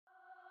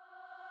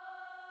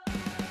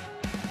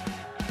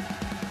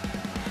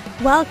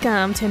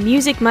Welcome to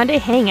Music Monday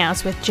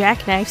Hangouts with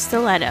Jackknife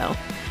Stiletto.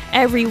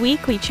 Every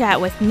week we chat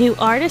with new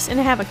artists and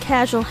have a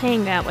casual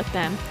hangout with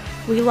them.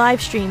 We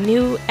live stream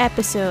new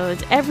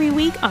episodes every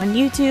week on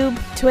YouTube,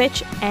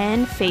 Twitch,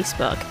 and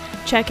Facebook.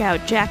 Check out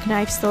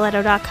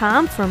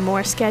jackknifestiletto.com for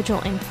more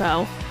schedule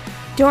info.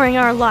 During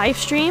our live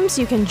streams,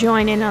 you can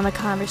join in on the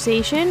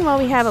conversation while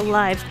we have a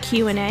live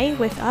Q&A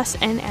with us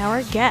and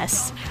our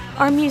guests.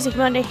 Our Music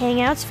Monday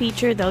Hangouts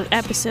feature those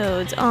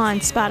episodes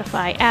on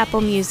Spotify,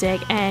 Apple Music,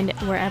 and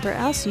wherever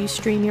else you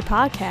stream your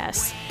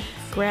podcasts.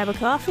 Grab a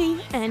coffee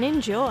and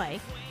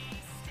enjoy.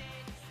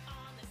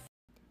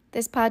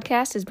 This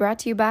podcast is brought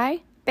to you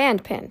by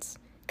Band Pins.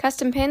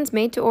 Custom pins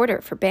made to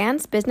order for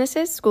bands,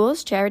 businesses,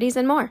 schools, charities,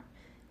 and more.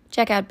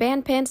 Check out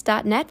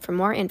bandpins.net for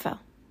more info.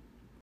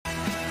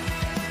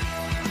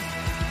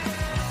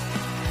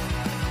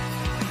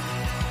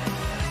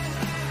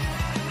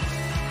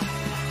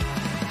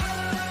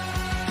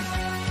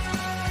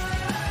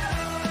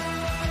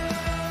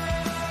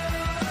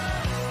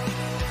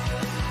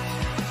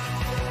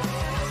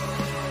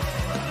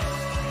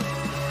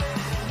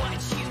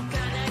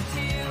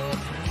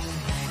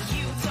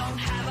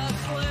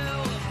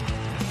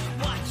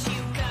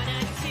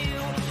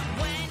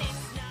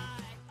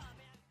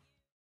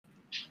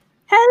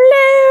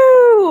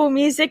 Hello,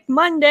 Music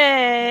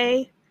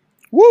Monday.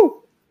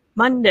 Woo!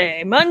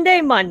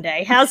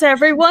 Monday. How's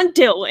everyone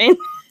doing?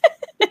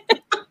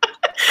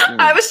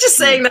 I was just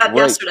saying that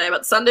Great. yesterday,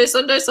 but Sunday.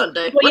 Well,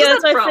 What yeah,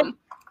 is that that's what I from?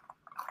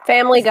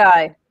 Family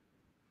Guy.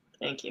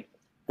 Thank you.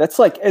 That's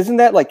like, isn't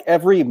that like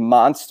every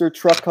monster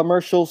truck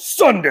commercial?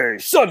 Sunday.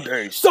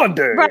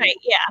 Right,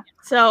 yeah.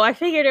 So I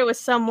figured it was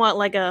somewhat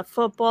like a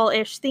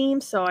football-ish theme,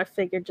 so I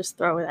figured just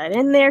throw that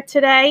in there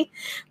today.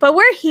 But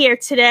we're here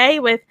today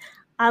with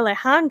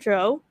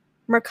Alejandro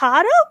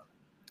Mercado?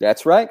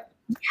 That's right.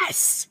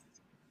 Yes.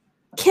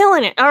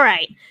 Killing it. All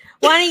right.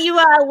 Why don't you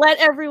let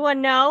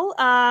everyone know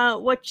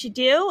what you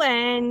do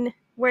and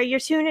where you're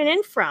tuning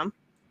in from?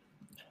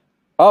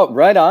 Oh,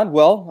 right on.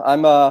 Well,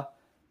 I'm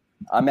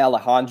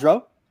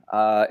Alejandro,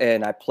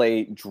 and I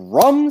play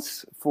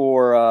drums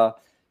for a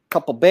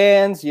couple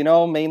bands,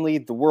 mainly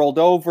the world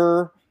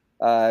over.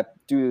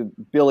 Do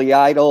Billy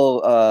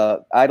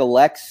Idol, Idol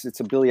X. It's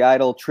a Billy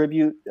Idol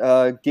tribute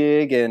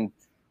gig, and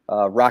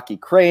Rocky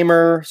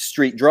Kramer,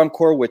 Street Drum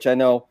Corps, which I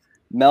know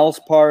Mel's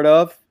part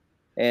of,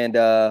 and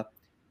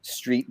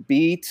Street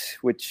Beat,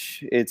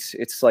 which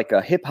it's like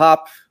a hip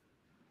hop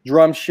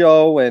drum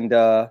show, and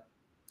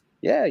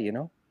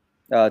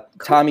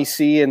Tommy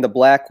C and the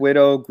Black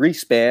Widow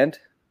Grease Band,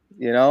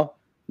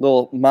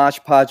 little mosh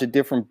podge of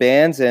different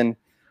bands, and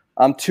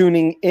I'm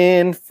tuning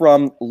in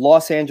from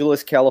Los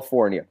Angeles,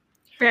 California.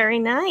 Very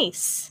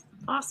nice.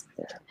 Awesome.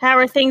 How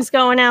are things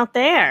going out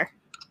there?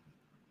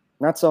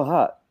 Not so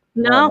hot.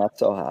 No? Not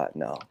so hot.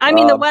 No. I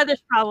mean, the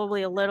weather's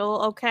probably a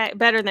little okay,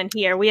 better than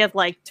here. We have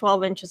like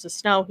 12 inches of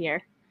snow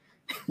here.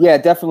 Yeah,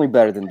 definitely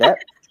better than that.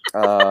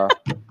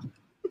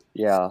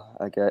 Yeah,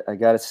 I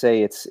gotta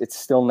say it's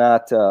still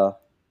not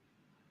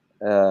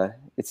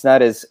it's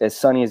not as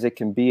sunny as it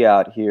can be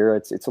out here.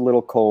 It's a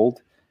little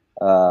cold.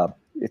 I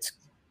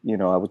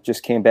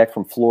just came back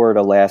from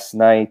Florida last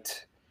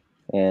night,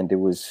 and it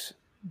was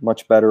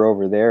much better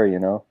over there.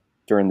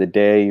 During the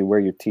day you wear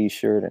your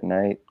t-shirt, at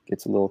night it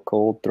gets a little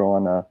cold. Throw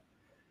on a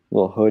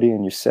little hoodie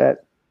and you're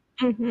set.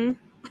 Mm-hmm.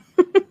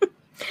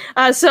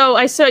 So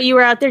I saw you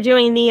were out there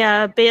doing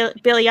the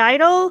Billy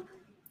Idol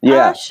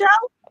show.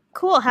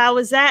 Cool. How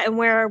was that, and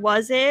where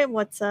was it?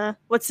 What's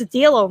the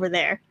deal over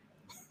there?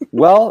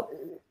 Well,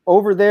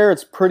 over there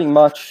it's pretty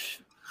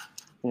much,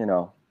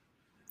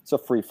 it's a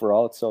free for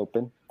all. It's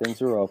open. Things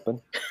are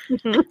open.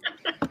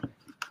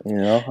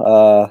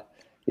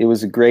 It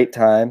was a great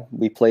time.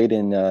 We played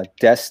in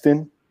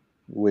Destin,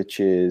 which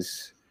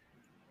is,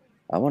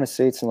 I want to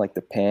say it's in like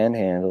the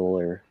Panhandle,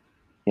 or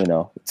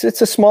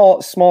it's a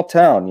small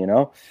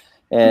town,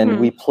 and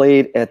we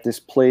played at this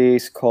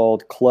place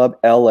called Club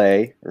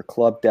LA, or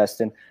Club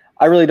Destin.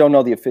 I really don't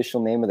know the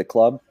official name of the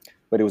club,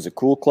 but it was a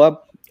cool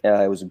club.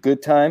 It was a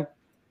good time,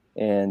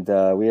 and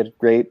we had a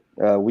great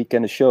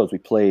weekend of shows. We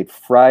played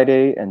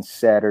Friday and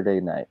Saturday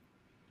night.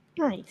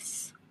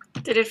 Nice.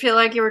 Did it feel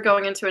like you were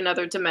going into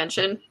another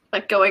dimension?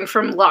 Like going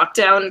from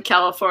lockdown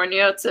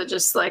California to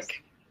just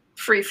like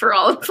free for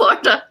all in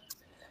Florida?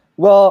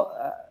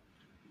 Well,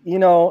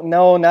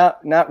 no,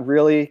 not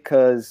really,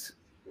 because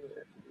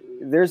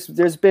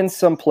there's been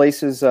some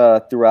places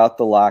throughout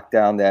the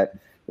lockdown that,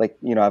 like,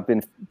 I've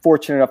been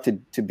fortunate enough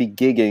to be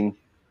gigging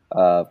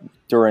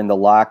during the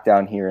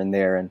lockdown here and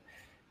there, and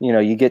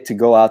you get to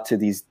go out to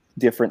these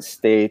different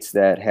states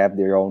that have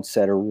their own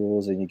set of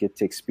rules, and you get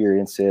to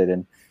experience it,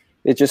 and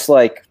it's just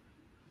like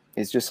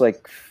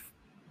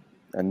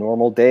a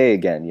normal day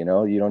again. You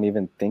don't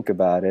even think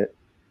about it.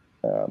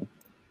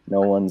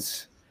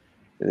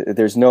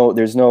 There's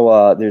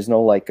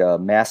no like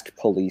mask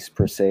police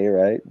per se,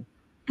 right?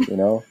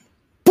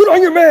 Put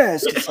on your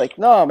mask. It's like,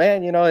 no,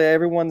 man,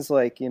 everyone's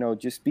like,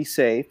 just be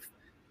safe.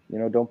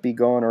 Don't be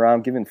going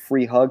around giving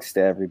free hugs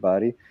to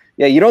everybody.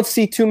 Yeah, you don't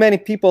see too many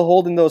people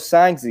holding those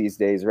signs these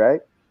days,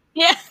 right?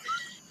 Yeah.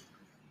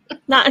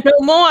 Not no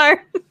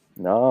more.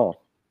 No.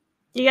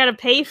 You got to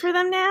pay for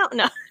them now?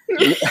 No.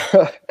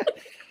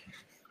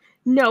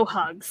 No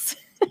hugs.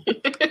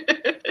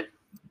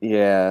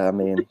 Yeah, I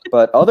mean,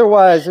 but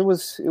otherwise it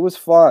was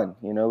fun.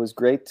 You know, it was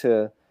great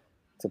to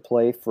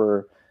play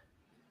for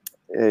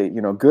a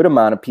good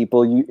amount of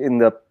people. In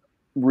the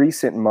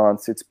recent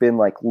months, it's been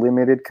like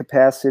limited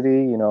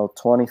capacity.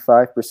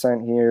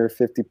 25% here,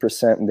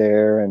 50%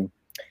 there, and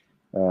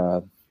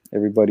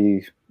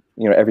everybody.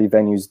 Every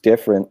venue's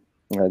different.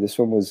 This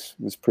one was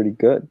pretty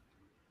good.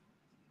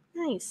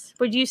 Nice.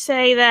 Would you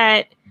say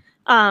that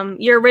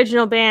your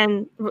original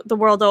band, The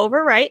World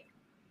Over, right?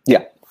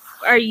 Yeah.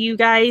 Are you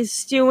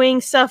guys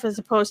doing stuff as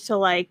opposed to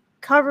like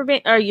cover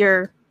band or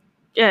your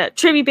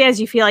tribute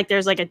bands? You feel like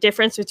there's like a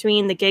difference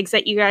between the gigs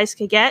that you guys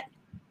could get?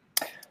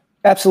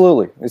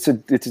 Absolutely. It's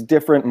a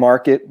different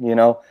market,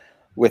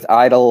 with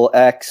Idol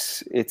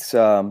X. It's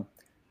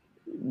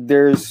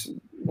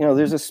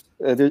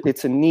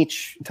it's a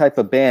niche type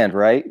of band,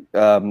 right?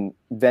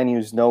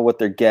 Venues know what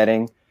they're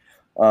getting.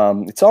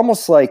 It's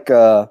almost like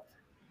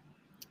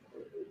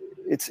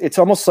it's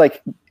almost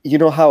like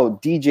how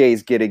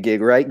DJs get a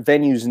gig, right?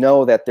 Venues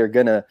know that they're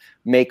gonna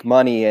make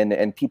money,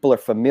 and people are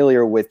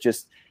familiar with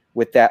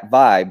that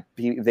vibe.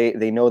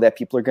 They know that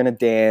people are gonna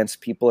dance,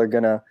 people are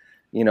gonna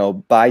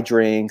buy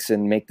drinks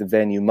and make the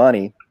venue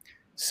money.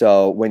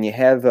 So when you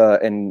have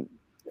a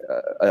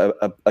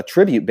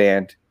tribute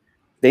band,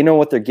 they know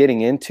what they're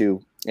getting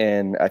into,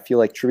 and I feel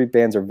like tribute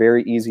bands are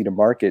very easy to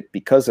market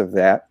because of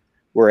that.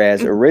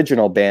 Whereas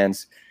original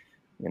bands,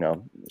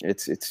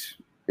 it's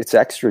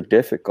extra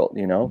difficult,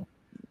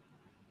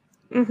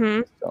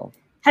 Mm-hmm. So,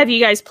 have you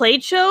guys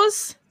played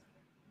shows?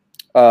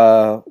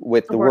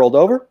 with The World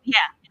Over? Yeah.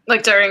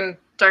 Like during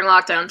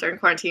lockdown, during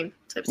quarantine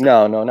type stuff?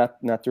 No,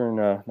 not during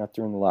the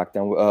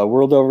lockdown.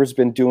 World Over's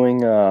been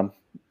doing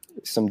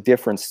some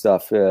different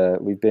stuff.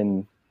 We've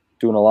been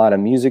doing a lot of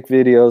music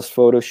videos,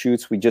 photo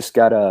shoots. We just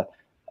got a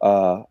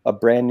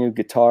brand new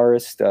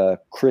guitarist,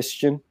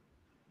 Christian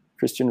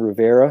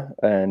Rivera,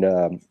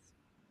 and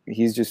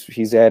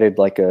he's added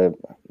like a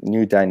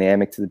new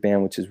dynamic to the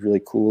band, which is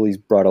really cool. He's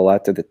brought a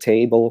lot to the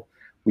table.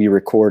 We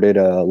recorded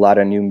a lot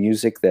of new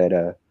music that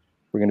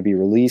we're going to be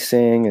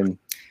releasing, and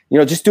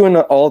just doing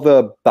all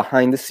the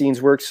behind the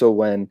scenes work. So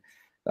when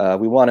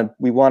we want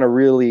to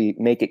really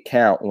make it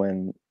count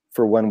when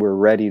we're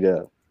ready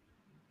to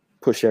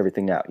push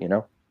everything out.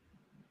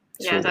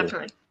 Yeah,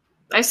 definitely.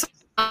 I saw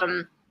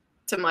some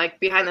like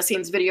behind the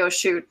scenes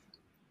videos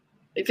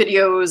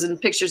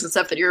and pictures and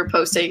stuff that you were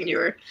posting. You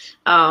were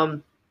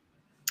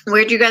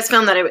where did you guys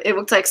film that? It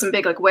looked like some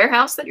big like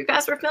warehouse that you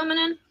guys were filming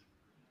in.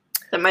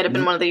 That might have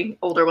been one of the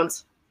older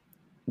ones.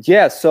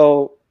 Yeah.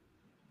 So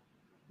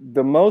we've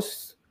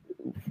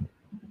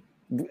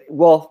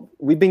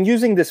been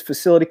using this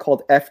facility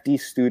called FD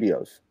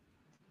Studios,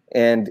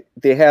 and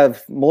they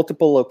have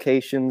multiple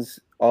locations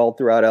all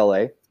throughout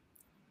LA.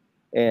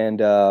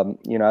 And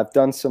I've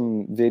done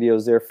some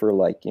videos there for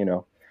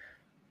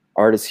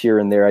artists here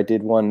and there. I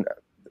did one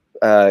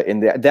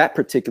in that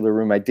particular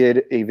room. I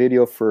did a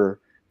video for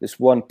this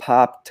one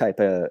pop type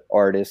of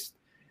artist,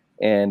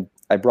 and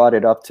I brought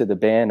it up to the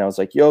band. I was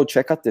like, yo,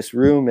 check out this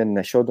room. And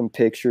I showed them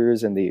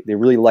pictures, and they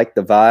really liked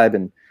the vibe.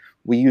 And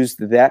we used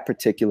that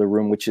particular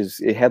room,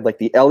 it had like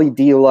the LED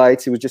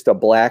lights. It was just a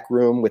black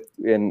room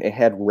and it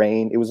had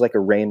rain. It was like a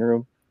rain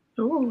room.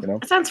 Ooh,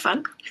 that sounds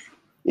fun.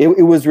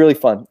 It was really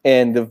fun.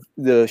 And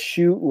the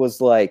shoot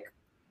was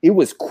it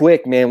was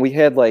quick, man. We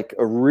had like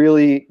a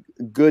really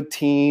good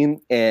team,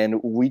 and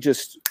we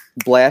just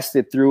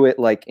blasted through it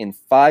like in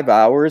 5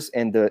 hours.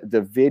 And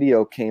the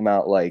video came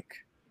out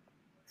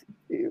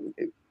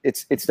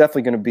it's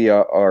definitely going to be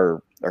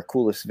our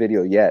coolest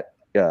video yet,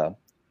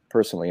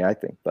 personally, I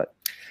think. But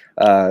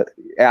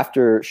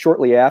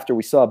shortly after,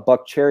 we saw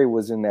Buck Cherry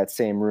was in that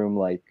same room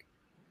like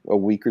a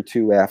week or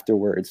two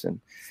afterwards, and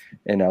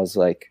I was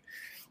like,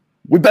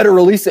 we better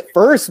release it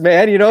first,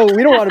 man. We don't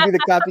want to be the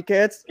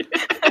copycats.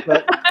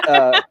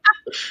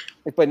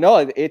 But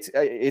no,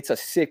 it's a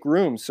sick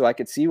room, so I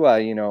could see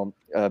why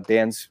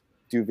bands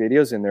do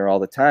videos in there all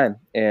the time.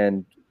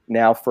 And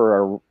now for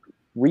our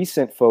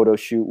recent photo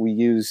shoot, we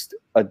used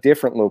a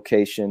different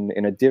location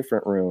in a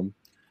different room,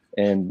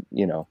 and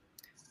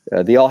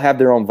they all have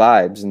their own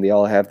vibes, and they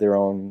all have their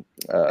own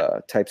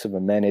types of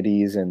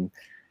amenities, and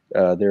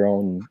their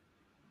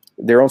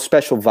own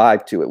special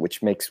vibe to it,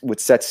 which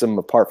sets them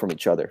apart from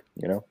each other.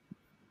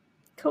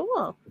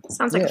 Cool.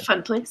 Sounds like a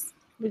fun place.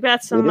 We've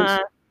got some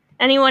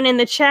anyone in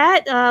the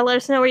chat. Let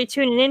us know where you're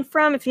tuning in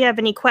from. If you have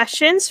any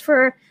questions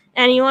for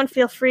anyone,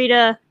 feel free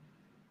to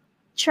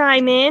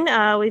chime in.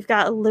 We've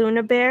got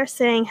Luna Bear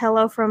saying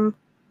hello from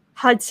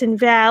Hudson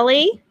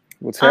Valley.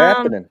 What's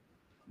happening?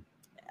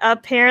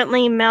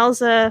 Apparently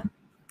Mel's a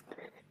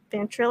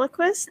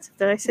ventriloquist.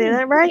 Did I say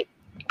that right?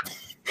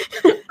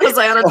 Was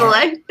I on a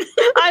delay?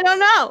 I don't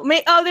know.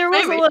 There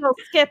was a little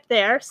skip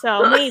there,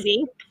 so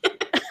maybe.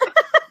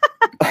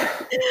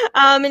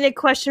 And a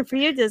question for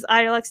you: does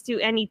Idlex do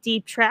any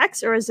deep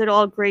tracks, or is it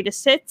all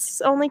greatest hits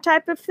only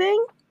type of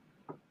thing?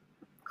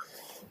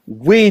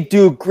 We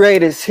do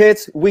greatest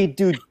hits. We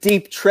do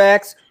deep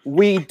tracks.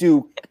 We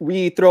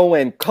throw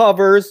in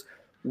covers.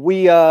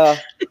 We got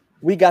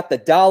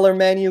the dollar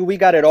menu. We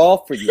got it all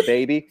for you,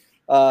 baby.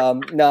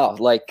 No,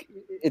 like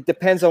it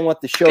depends on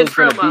what the show's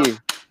going to be.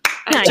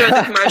 I enjoyed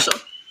the commercial.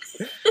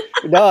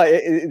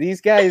 No,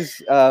 these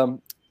guys,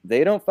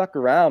 they don't fuck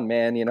around,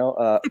 man.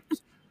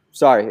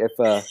 Sorry if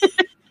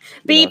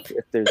beep.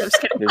 If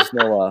there's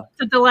no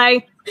the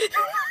delay.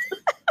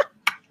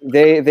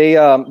 They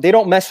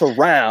don't mess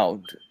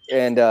around,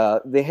 and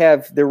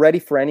they're ready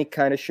for any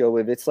kind of show.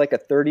 If it's like a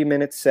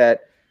 30-minute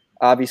set,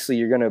 obviously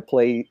you're gonna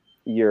play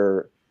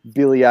your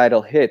Billy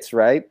Idol hits,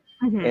 right?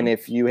 Mm-hmm. And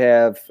if you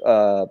have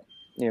 1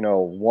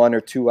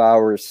 or 2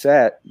 hours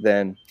set,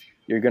 then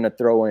you're gonna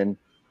throw in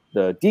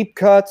the deep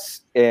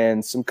cuts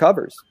and some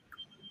covers.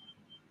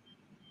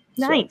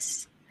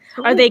 Nice.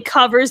 So. Are they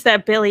covers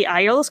that Billy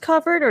Idol's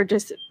covered or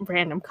just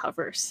random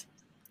covers?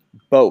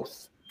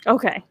 Both.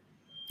 Okay.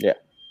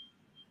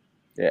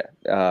 Yeah.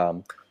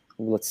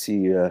 Let's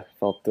see if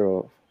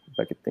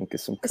I could think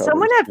of some covers. Does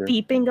someone have here.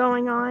 Beeping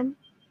going on?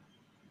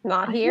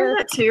 Not here.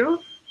 That too.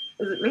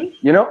 Is it me?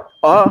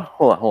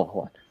 Hold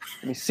on.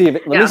 Let me see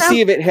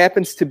if it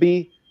happens to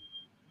be.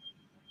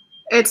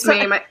 It's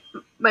me. My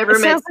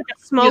roommate's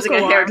using a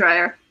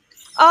hairdryer.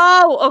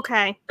 Oh,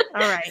 okay.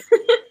 All right.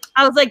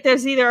 I was like,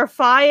 there's either a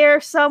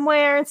fire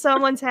somewhere in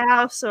someone's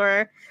house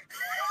or...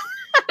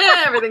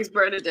 Everything's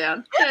burning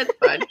down. That's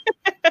fine.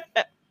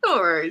 No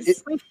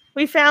worries.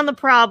 We found the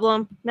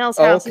problem. Mel's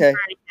house is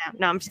burning down.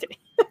 No, I'm just kidding.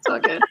 It's all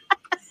good.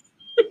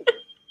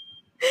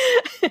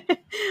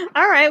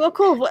 All right. Well,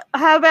 cool.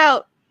 How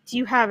about, do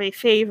you have a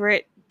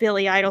favorite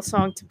Billy Idol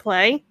song to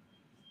play?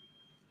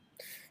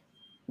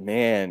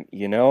 Man,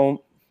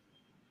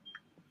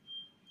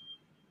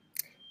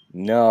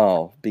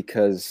 no,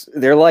 because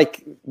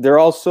they're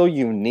all so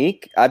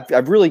unique.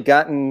 I've really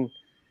gotten,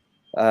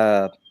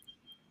 I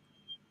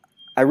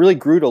really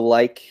grew to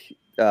like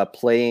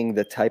playing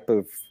the type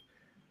of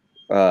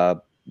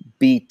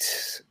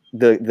beat,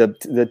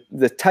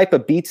 the type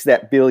of beats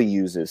that Billy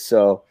uses.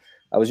 So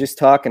I was just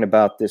talking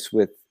about this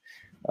with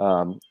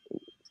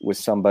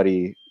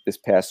somebody this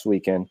past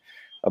weekend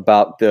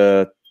about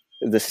the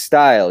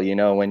style,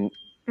 when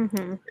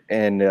mm-hmm.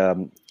 and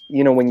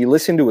when you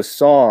listen to a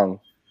song,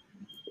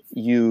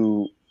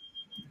 you're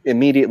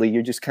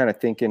just kind of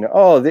thinking,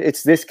 oh,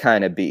 it's this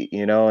kind of beat,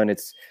 and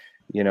it's,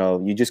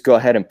 you just go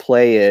ahead and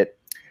play it,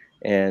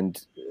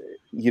 and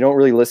you don't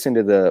really listen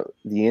to the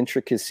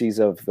intricacies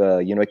of,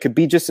 it could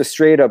be just a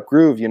straight up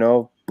groove,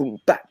 boom,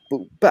 bap,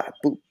 boom, bap,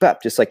 boom,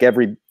 bap, just like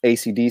every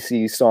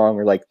AC/DC song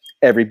or like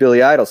every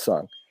Billy Idol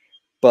song.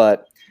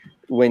 But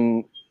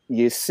when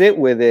you sit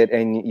with it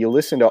and you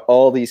listen to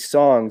all these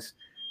songs,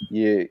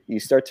 you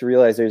start to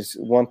realize there's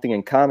one thing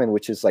in common,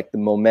 which is like the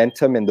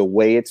momentum and the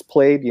way it's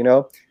played,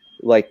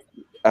 like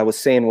I was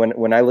saying,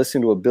 when I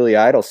listen to a Billy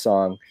Idol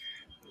song,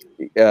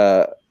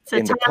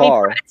 in the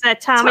car, it's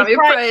that Tommy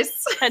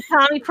Price. That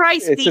Tommy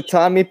Price beat. It's a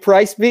Tommy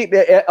Price beat.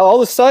 All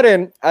of a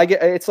sudden,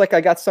 it's like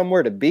I got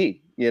somewhere to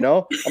be. I'm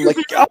like,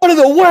 out of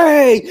the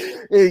way.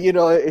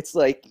 It's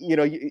like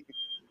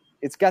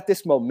it's got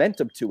this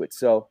momentum to it.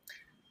 So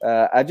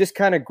I've just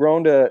kind of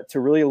grown to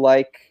really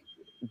like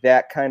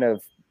that kind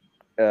of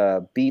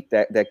beat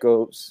that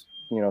goes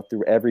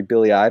through every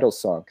Billy Idol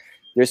song.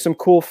 There's some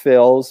cool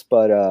fills,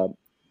 but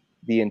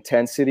the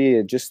intensity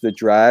and just the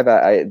drive,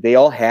 they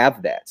all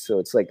have that. So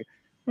it's like.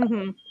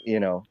 Mm-hmm.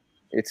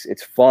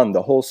 It's fun.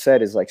 The whole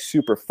set is like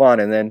super fun,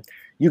 and then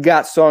you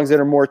got songs that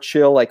are more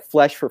chill, like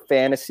Flesh for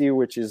Fantasy,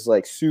 which is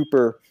like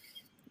super.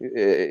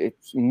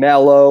 It's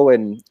mellow,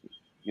 and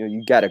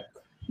you gotta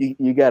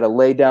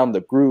lay down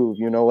the groove.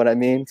 You know what I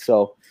mean?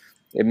 So,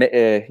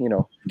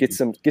 get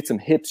some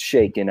hips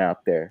shaking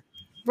out there.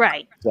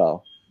 Right.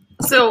 So,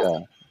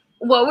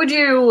 what would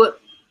you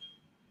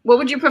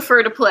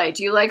prefer to play?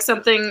 Do you like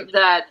something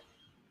that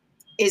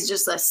is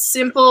just a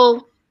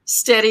simple,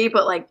 steady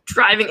but like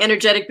driving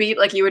energetic beat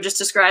like you were just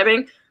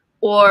describing,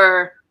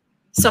 or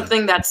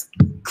something that's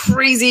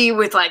crazy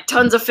with like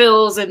tons of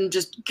fills and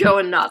just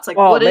going nuts? Like,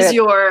 what is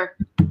your...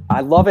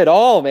 I love it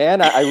all,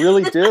 man. I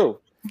really do.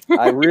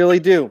 I really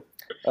do.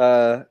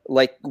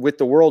 Like with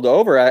The World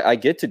Over, I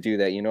get to do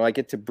that. I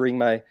get to bring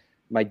my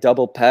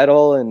double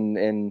pedal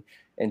and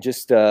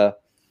just throw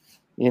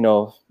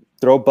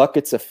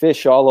buckets of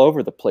fish all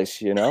over the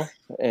place,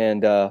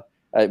 and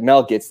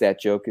Mel gets that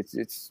joke.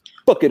 It's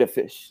bucket of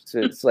fish. So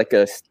it's like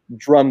a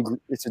drum.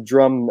 It's a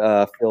drum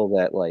fill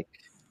that like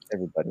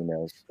everybody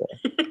knows.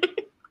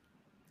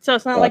 So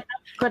it's not like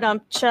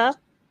that, cha.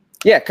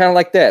 Yeah, kind of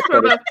like that.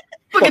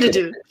 Bucket of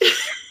do.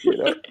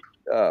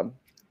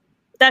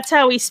 That's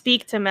how we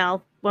speak to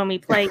Mel when we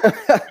play. Yeah,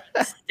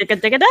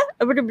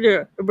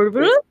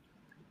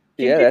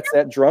 that's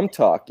that drum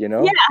talk,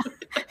 Yeah.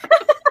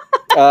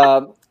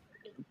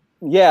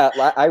 Yeah,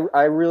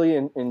 I really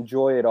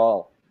enjoy it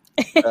all.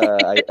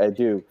 I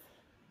do.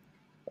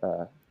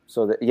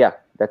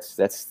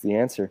 That's the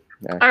answer.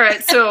 All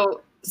right,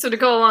 so to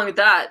go along with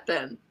that,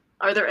 then,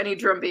 are there any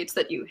drum beats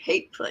that you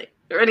hate playing,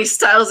 or any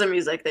styles of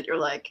music that you're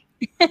like,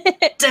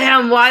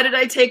 Damn, why did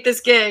I take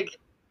this gig?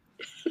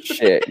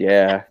 Shit,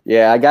 yeah.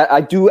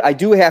 I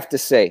do have to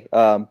say,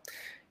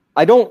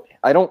 I don't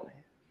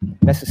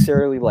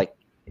necessarily like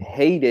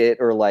hate it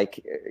or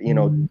like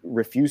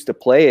refuse to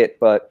play it,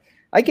 but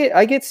I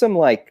get some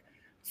like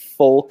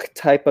folk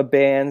type of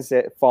bands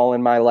that fall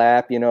in my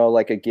lap,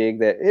 like a gig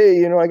that,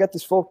 hey, I got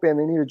this folk band,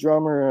 they need a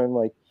drummer, and I'm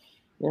like,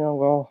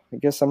 well, I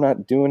guess I'm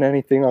not doing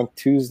anything on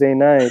Tuesday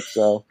night,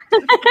 so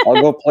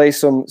I'll go play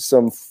some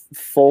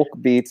folk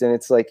beats, and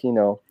it's like,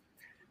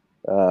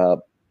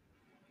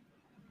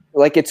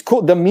 like it's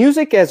cool. The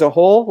music as a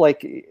whole,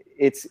 like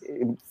it's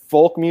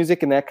folk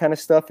music and that kind of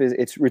stuff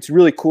it's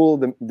really cool.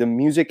 The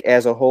music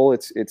as a whole,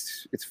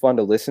 it's fun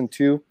to listen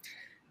to,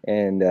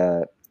 and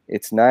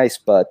it's nice.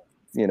 But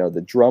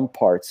the drum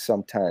parts,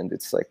 sometimes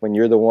it's like when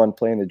you're the one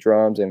playing the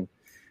drums, and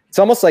it's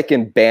almost like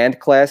in band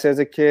class as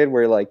a kid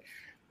where like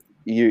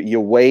you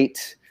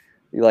wait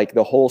like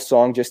the whole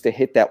song just to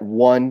hit that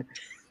one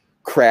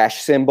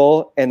crash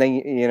cymbal, and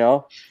then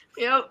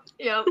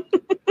Yep.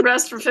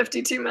 Rest for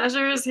 52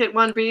 measures, hit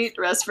one beat,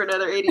 rest for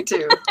another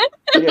 82.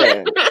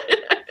 Yeah.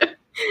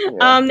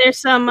 There's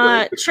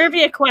some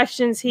trivia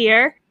questions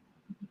here.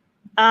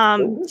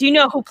 Do you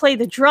know who played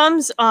the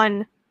drums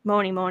on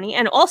Moni Moni?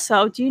 And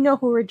also, do you know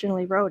who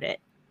originally wrote it?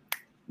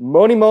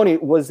 Moni Moni,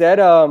 was that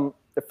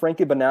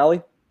Frankie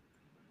Banali?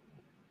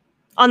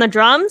 On the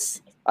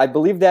drums? I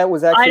believe that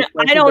was actually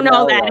I don't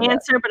know that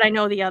answer, but I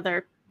know the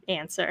other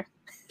answer.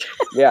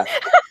 Yeah.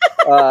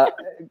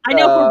 I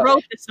know who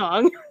wrote the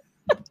song.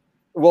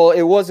 Well,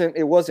 it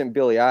wasn't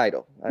Billy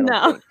Idol. I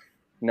don't think.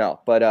 No,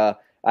 but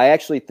I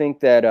actually think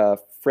that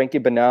Frankie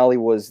Banali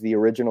was the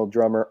original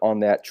drummer on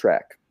that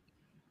track.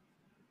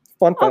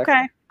 Fun fact.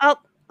 Okay,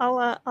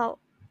 I'll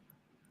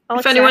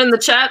if anyone in the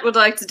chat would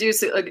like to do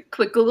a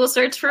quick Google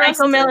search for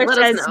Michael us, Miller let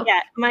says us know.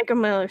 yeah. Michael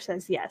Miller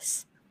says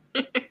yes.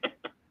 Do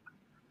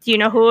you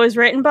know who it was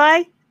written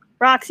by?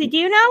 Roxy, do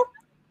you know?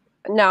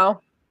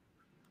 No.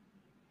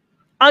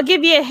 I'll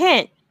give you a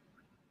hint.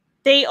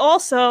 They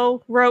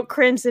also wrote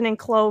Crimson and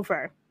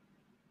Clover.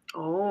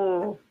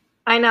 Oh,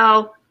 I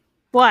know.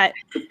 What?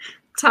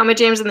 Tommy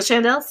James and the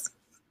Shondells?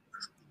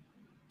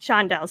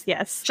 Shondells,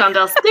 yes.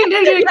 Shondells. Ding,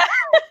 ding, ding.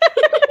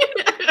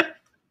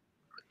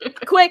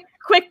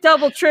 Quick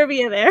double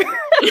trivia there.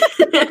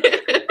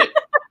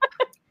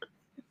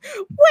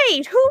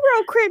 Wait, who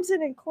wrote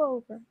Crimson and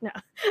Clover? No.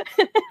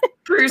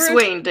 Bruce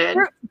Wayne did.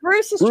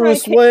 Bruce is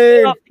Bruce trying to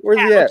Wayne. off the Where's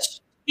he couch. at?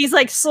 He's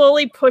like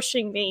slowly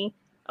pushing me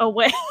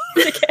away.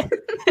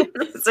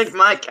 It's like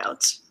my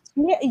couch.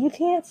 Yeah, you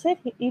can't sit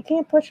here. You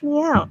can't push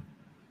me out.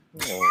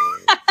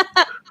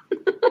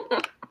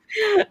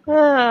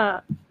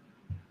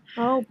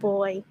 Oh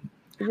boy.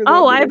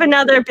 Oh, I have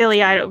another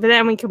Billy Idol, but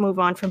then we can move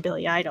on from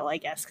Billy Idol, I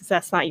guess, because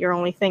that's not your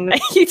only thing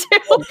that you do.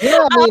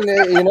 Yeah, I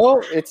mean,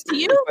 it's. Do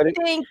you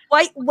think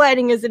 "White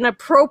Wedding" is an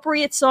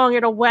appropriate song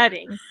at a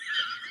wedding?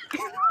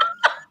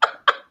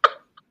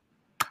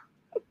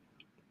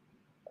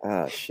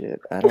 Oh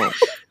shit! I don't.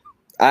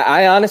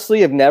 I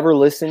honestly have never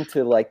listened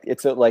to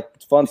it's a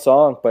fun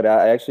song, but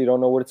I actually don't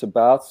know what it's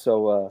about.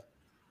 So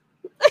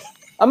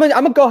I'm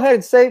gonna go ahead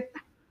and say,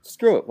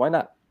 screw it. Why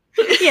not?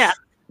 Yeah.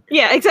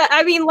 Yeah, exactly.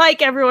 I mean,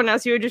 like everyone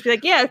else, you would just be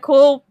like, yeah,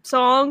 cool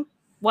song,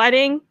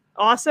 wedding,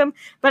 awesome.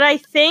 But I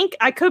think,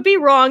 I could be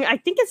wrong, I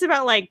think it's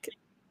about like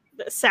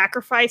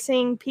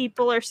sacrificing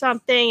people or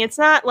something. It's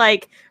not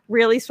like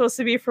really supposed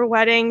to be for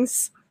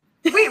weddings.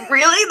 Wait,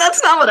 really?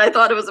 That's not what I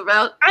thought it was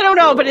about. I don't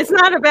know, but it's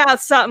not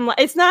about something,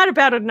 it's not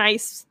about a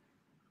nice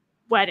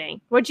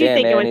wedding. What do you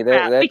think Annie, it was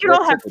about? We could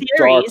all have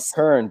theories. Dark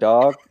turn,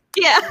 dog.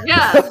 Yeah,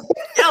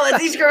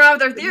 let's each go around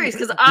with our theories,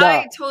 because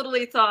I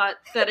totally thought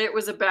that it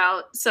was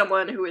about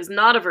someone who is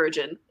not a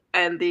virgin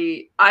and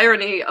the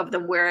irony of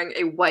them wearing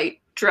a white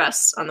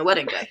dress on the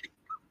wedding day.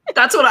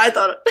 That's what I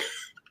thought.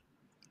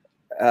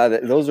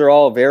 Those are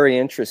all very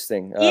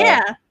interesting.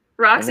 Yeah.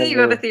 Roxy, you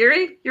have a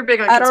theory? You're big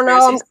on I don't know.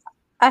 conspiracies.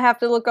 I have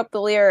to look up the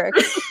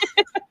lyrics.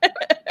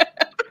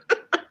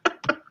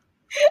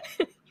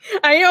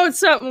 I know it's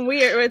something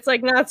weird. It's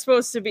like not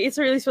supposed to be. It's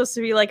really supposed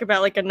to be like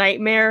about like a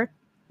nightmare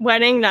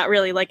wedding, not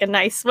really like a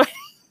nice wedding.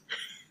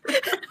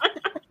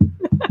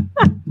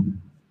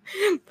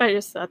 But I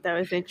just thought that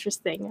was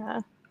interesting.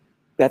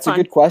 That's fun. A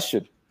good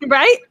question.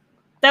 Right?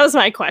 That was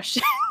my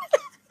question.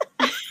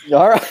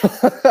 All right.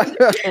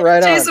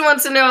 Right on. Jason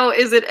wants to know,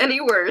 is it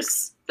any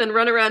worse than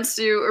Runaround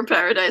Stew or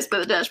Paradise by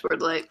the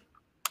Dashboard Light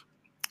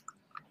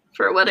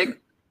for a wedding?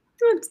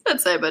 I'd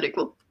say about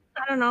equal.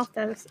 I don't know if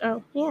that is.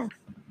 Oh, yeah.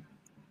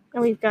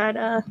 And we've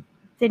got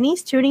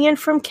Denise tuning in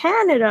from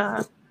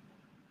Canada.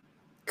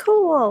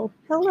 Cool.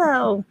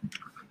 Hello.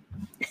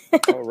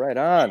 Oh, right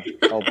on.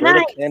 Alberta,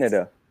 Nice.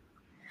 Canada.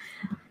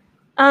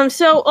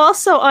 So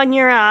also on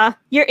your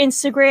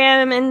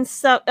Instagram and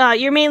stuff,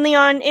 you're mainly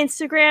on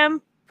Instagram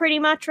pretty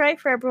much, right?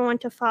 For everyone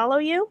to follow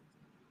you?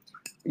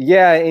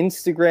 Yeah,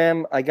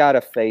 Instagram. I got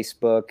a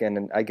Facebook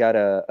and I got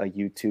a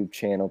YouTube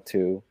channel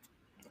too.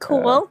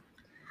 Cool.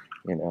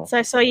 So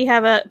I saw you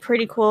have a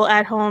pretty cool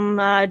at-home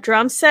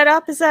drum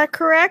setup. Is that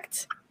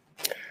correct?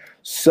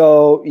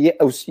 So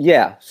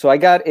yeah. So I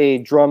got a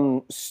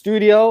drum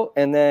studio,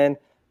 and then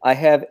I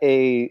have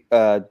a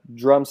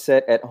drum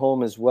set at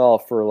home as well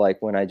for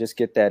like when I just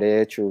get that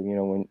itch, or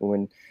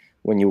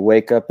when you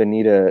wake up and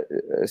need a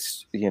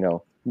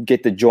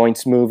get the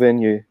joints moving,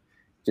 you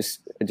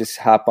just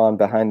hop on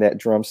behind that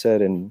drum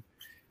set and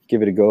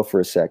give it a go for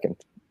a second.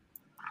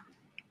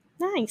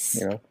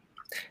 Nice.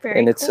 Very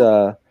and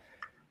cool.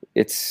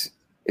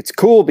 It's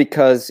cool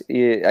because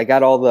I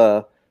got all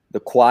the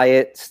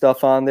quiet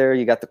stuff on there.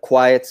 You got the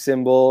quiet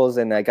cymbals,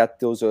 and I got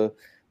those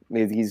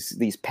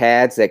these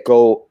pads that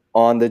go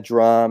on the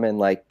drum, and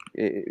like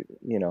it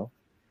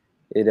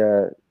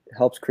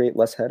helps create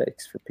less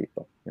headaches for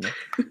people.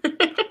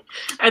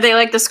 Are they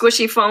like the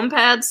squishy foam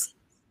pads?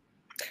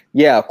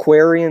 Yeah,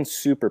 Aquarian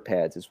super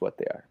pads is what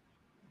they are.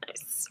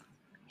 Nice.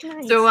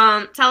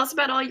 So tell us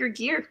about all your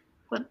gear.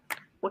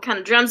 What kind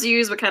of drums you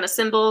use? What kind of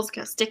cymbals? What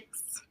kind of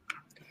sticks?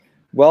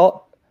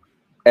 Well,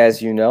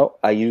 as you know,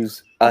 I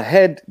use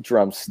head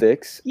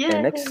drumsticks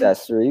and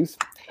accessories,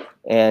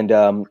 and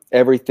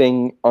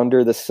everything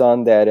under the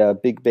sun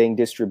that Big Bang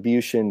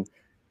Distribution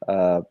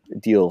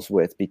deals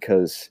with,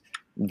 because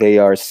they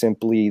are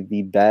simply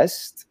the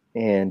best,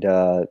 and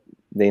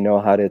they know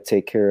how to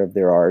take care of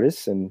their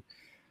artists. And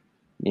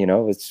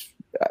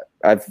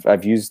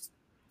I've used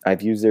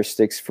their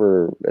sticks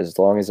for as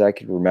long as I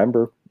could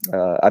remember.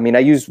 I mean, I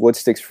used wood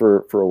sticks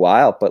for a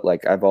while, but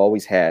like I've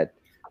always had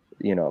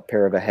a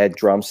pair of head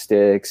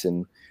drumsticks.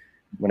 And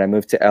when I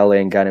moved to LA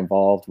and got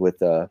involved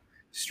with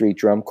street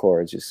drum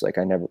corps, just like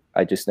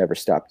I just never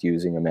stopped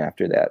using them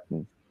after that.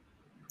 And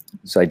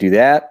so I do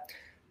that.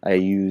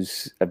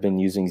 I've been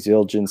using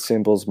Zildjian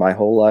cymbals my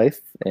whole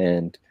life,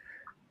 and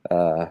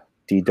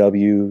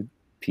DW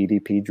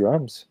PDP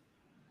drums.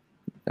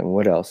 And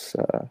what else?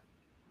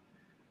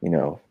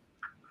 You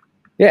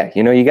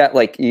got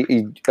like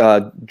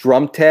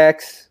drum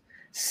techs,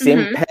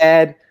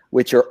 Simpad,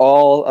 which are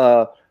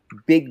all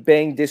Big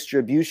Bang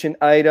Distribution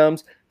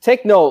items.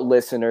 Take note,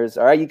 listeners.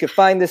 All right, you can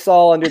find this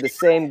all under the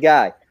same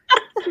guy.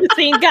 The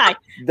same guy.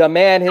 The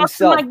man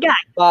himself, my guy.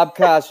 Bob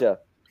Kasha.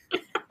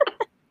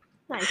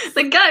 Nice.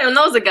 The guy who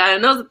knows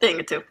a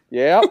thing or two.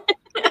 Yeah.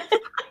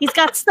 He's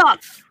got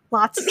stuff.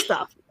 Lots of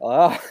stuff.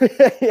 Oh,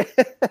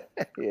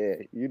 yeah,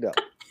 you know.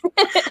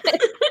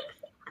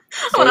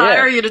 I want to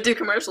hire you to do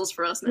commercials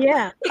for us now.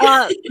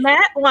 Yeah.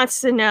 Matt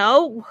wants to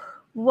know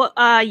what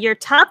your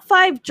top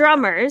 5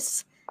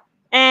 drummers,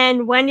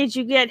 and when did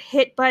you get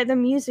hit by the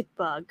music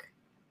bug?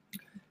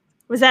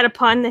 Was that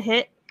upon the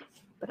hit?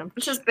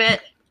 It's just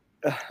bit.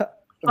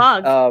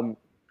 Bug.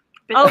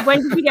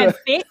 When did you get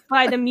bit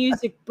by the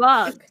music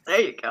bug?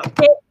 There you go.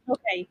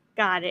 Okay,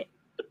 got it.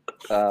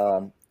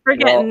 We're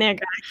getting there,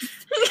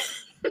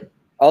 guys.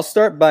 I'll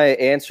start by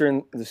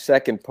answering the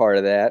second part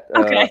of that.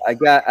 Okay.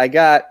 I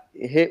got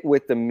hit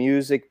with the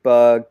music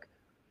bug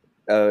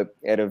at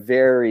a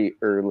very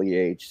early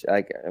age.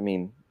 I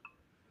mean,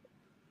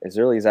 as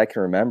early as I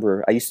can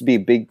remember. I used to be a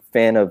big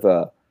fan of.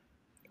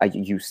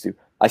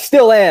 I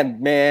still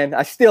am, man.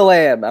 I still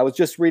am. I was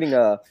just reading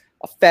a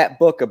fat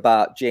book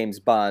about James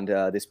Bond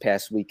this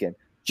past weekend.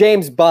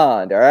 James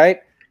Bond, all right?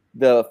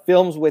 The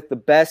films with the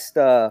best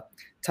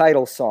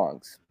title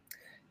songs.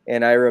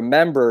 And I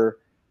remember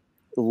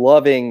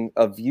loving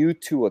A View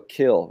to a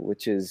Kill,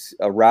 which is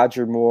a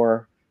Roger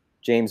Moore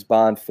James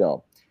Bond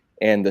film.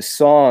 And the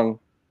song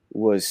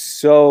was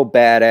so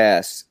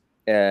badass.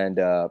 And,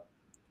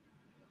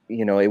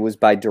 it was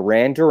by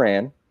Duran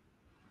Duran.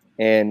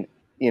 And,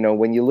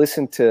 when you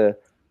listen to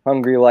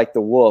Hungry Like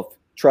the Wolf,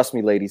 trust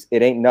me, ladies,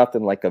 it ain't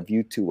nothing like A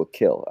View to a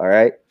Kill, all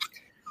right?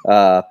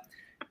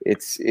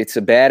 It's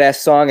a badass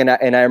song.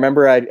 And I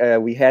remember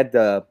we had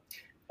a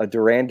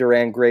Duran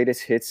Duran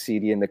Greatest Hits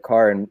CD in the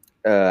car, and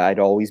I'd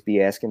always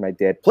be asking my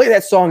dad, play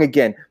that song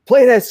again,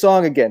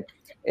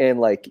 and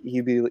like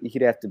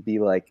he'd have to be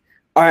like,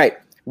 all right,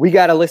 we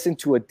got to listen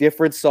to a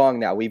different song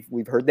now.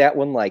 We've heard that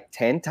one like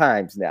 10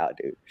 times now,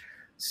 dude.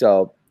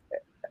 So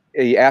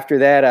after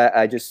that,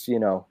 I just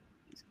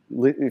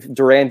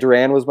Duran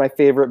Duran was my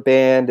favorite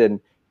band, and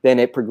then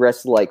it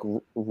progressed to like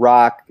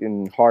rock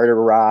and harder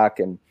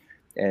rock, and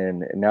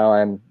now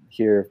I'm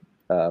here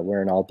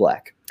wearing all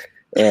black.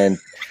 And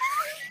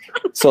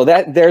so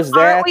there's that.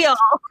 Aren't we all?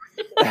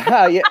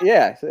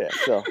 Yeah.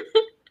 So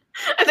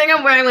I think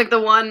I'm wearing like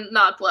the one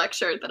not black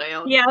shirt that I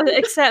own. Yeah,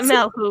 except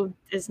Mel, who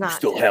is not.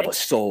 Still have a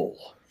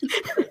soul.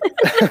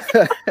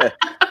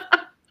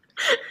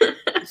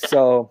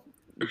 So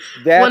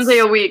that's 1 day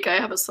a week I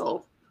have a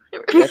soul.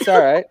 That's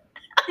all right.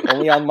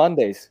 Only on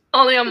Mondays.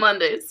 Only on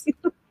Mondays.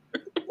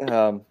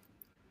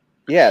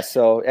 Yeah.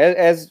 So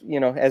as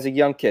as a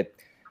young kid.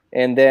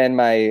 And then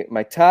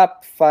my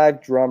top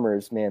 5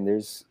 drummers, man,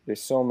 there's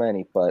so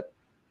many, but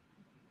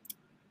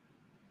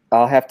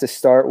I'll have to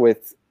start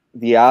with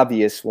the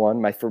obvious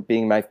one.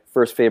 Being my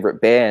first favorite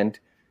band,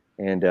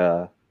 and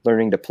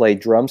learning to play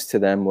drums to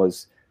them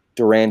was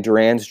Duran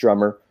Duran's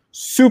drummer,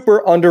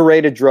 super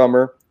underrated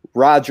drummer,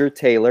 Roger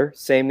Taylor,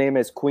 same name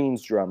as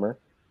Queen's drummer.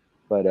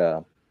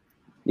 But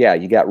yeah,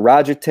 you got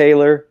Roger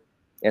Taylor,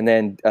 and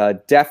then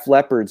Def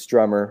Leppard's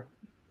drummer,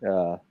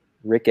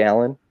 Rick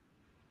Allen.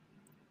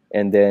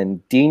 And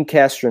then Dean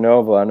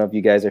Castronova, I don't know if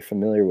you guys are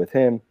familiar with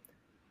him.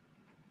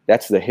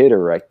 That's the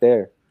hitter right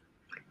there.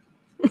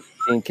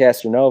 Dean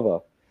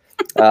Castronova.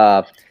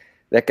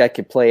 That guy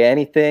can play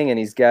anything, and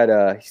he's got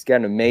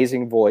an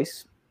amazing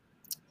voice.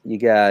 You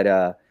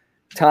got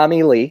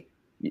Tommy Lee.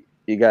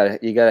 You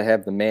gotta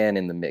have the man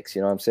in the mix.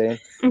 You know what I'm saying?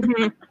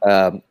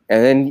 Mm-hmm.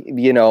 And then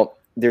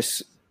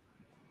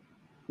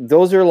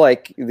those are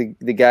like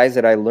the guys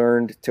that I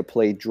learned to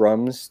play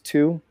drums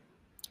to.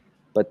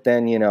 But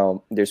then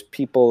there's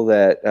people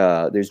that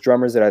there's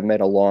drummers that I've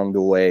met along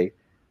the way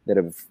that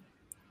have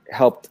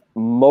helped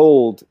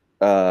mold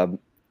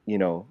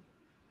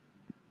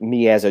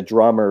me as a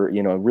drummer.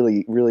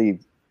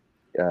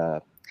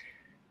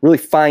 Really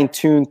fine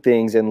tune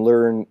things and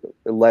learn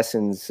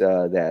lessons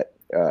that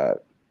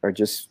they're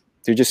just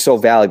so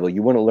valuable.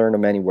 You wouldn't learn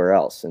them anywhere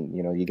else. And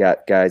you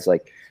got guys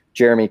like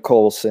Jeremy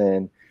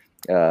Colson,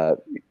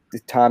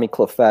 Tommy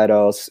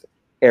Clefetos,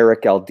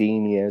 Eric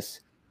Aldenius,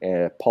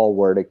 Paul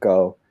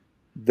Wertico.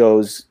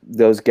 Those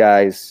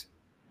guys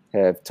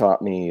have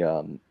taught me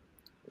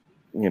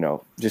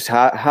just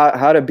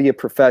how to be a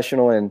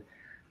professional and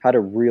how to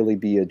really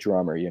be a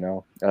drummer,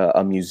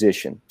 a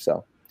musician.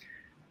 So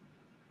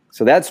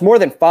that's more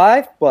than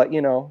 5, but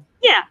yeah,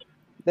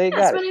 they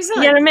got it. You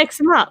gotta mix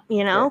them up,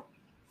 Yeah.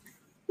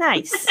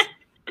 Nice.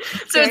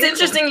 So it's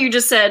interesting you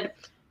just said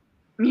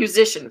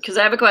musician, because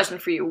I have a question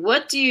for you.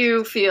 What do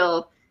you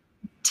feel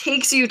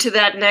takes you to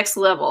that next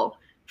level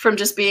from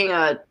just being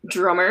a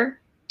drummer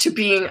to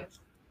being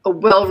a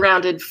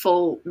well-rounded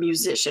full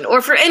musician?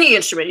 Or for any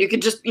instrument, you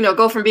could just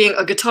go from being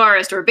a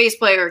guitarist or a bass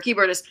player or a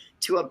keyboardist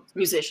to a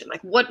musician.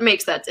 Like, what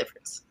makes that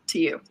difference to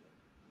you?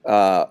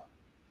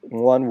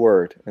 One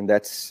word, and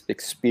that's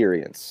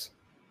experience.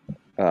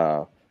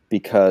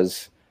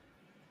 Because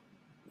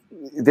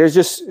there's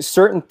just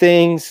certain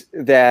things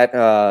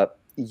that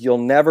you'll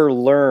never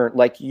learn.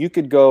 Like, you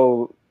could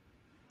go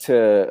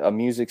to a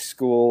music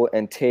school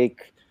and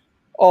take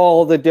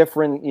all the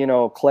different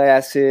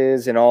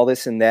classes and all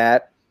this and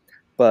that,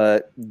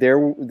 but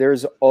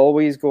there's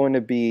always going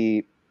to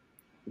be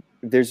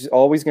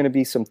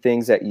some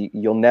things that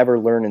you'll never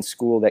learn in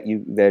school that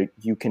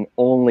you can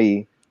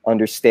only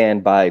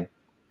understand by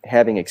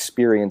having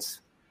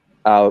experience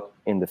out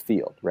in the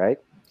field, right?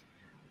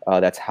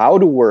 That's how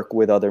to work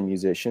with other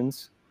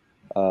musicians.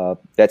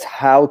 That's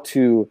how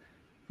to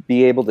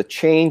be able to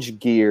change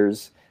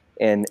gears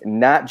and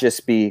not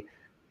just be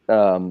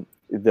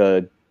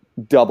the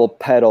double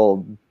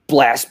pedal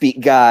blast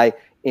beat guy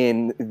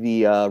in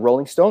the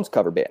Rolling Stones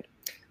cover band.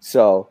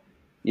 So,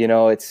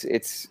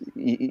 it's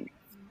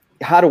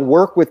how to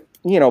work with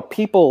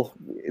people.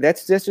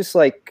 That's just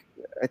like,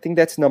 I think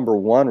that's number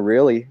one,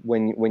 really,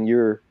 when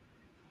you're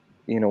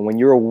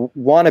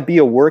want to be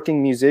a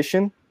working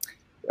musician.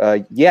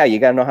 You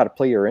got to know how to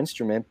play your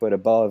instrument, but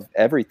above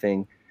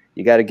everything,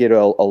 you got to get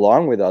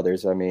along with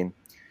others. I mean,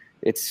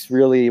 it's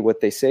really what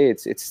they say.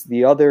 It's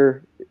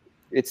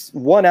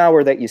 1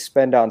 hour that you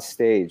spend on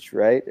stage,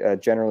 right?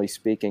 Generally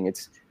speaking,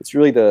 it's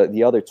really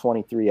the other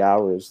 23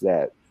 hours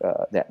that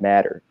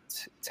matter.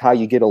 It's how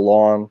you get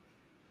along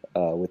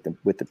with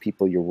the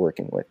people you're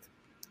working with.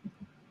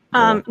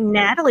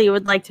 Natalie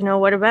would like to know,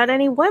 what about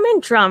any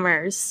women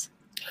drummers?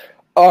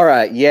 All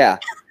right, yeah,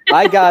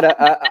 I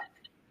got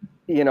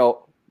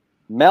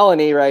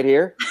Melanie right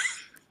here.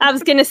 I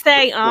was gonna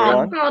say,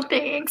 oh,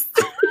 thanks.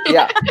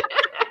 Yeah,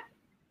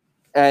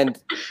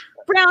 and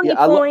brownie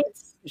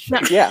points.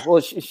 Well,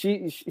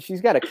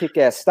 she's got a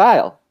kick-ass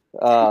style.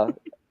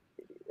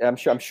 I'm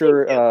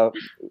sure.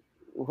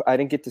 I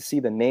didn't get to see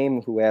the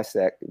name who asked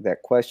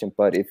that question,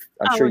 but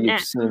I'm sure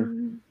you've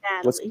seen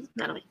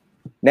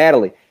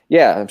Natalie.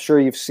 Yeah, I'm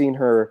sure you've seen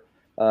her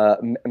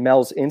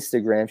Mel's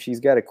Instagram. She's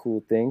got a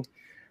cool thing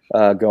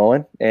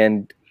going,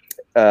 and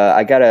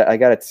I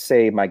gotta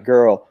say, my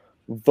girl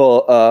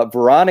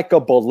Veronica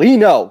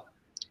Bolino,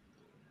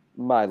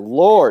 my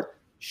lord,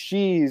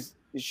 she's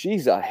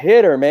a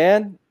hitter,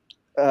 man.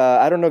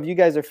 I don't know if you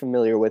guys are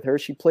familiar with her.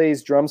 She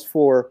plays drums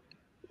for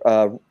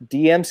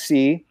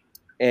DMC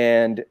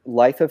and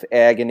Life of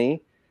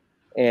Agony,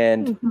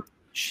 and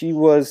she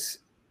was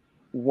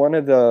one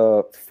of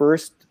the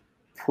first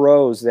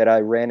pros that I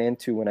ran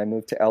into when I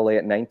moved to LA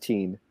at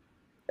 19.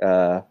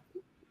 I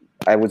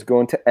was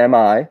going to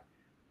MI,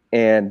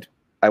 and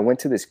I went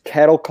to this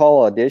Cattle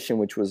Call audition,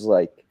 which was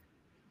like,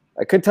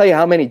 I couldn't tell you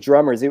how many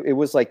drummers. It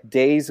was like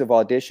days of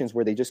auditions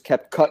where they just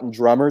kept cutting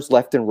drummers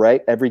left and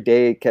right. Every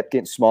day it kept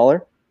getting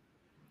smaller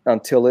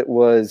until it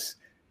was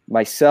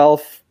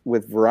myself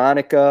with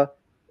Veronica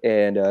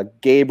and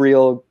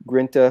Gabriel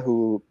Grinta,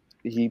 who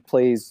he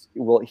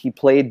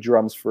played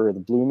drums for the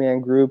Blue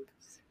Man Group,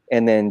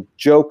 and then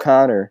Joe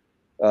Connor,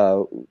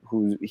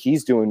 who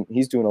he's doing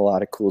a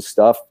lot of cool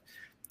stuff.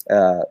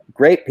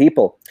 Great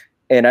people.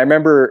 And I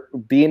remember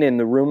being in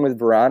the room with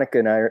Veronica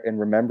and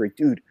remembering,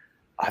 dude,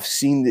 I've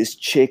seen this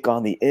chick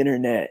on the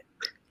internet.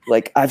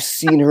 Like, I've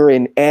seen her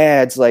in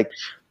ads. Like,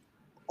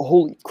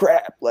 holy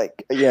crap.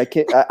 Like, yeah,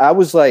 I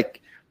was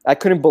like, I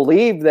couldn't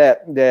believe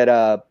that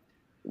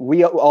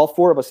we all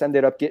four of us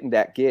ended up getting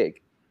that gig.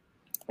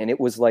 And it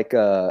was like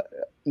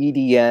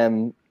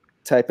EDM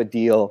type of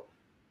deal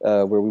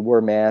where we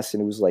wore masks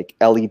and it was like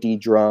LED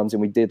drums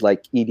and we did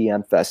like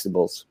EDM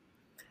festivals.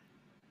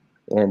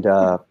 And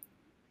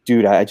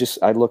dude,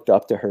 I looked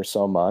up to her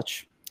so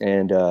much,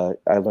 and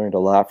I learned a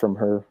lot from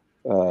her.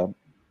 And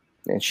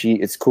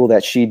it's cool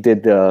that she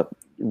did the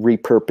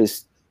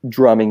repurposed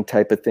drumming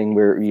type of thing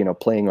where, you know,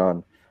 playing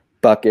on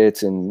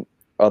buckets and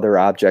other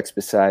objects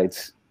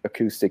besides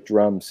acoustic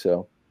drums.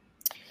 So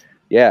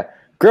yeah,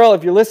 girl,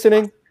 if you're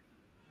listening,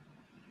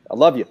 I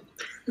love you.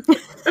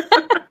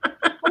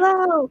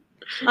 Hello.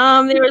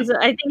 There was,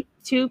 I think,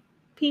 2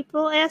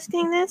 people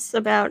asking this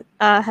about,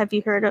 have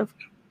you heard of,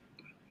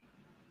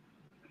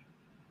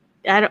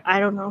 I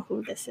don't know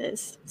who this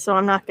is, so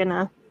I'm not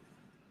gonna.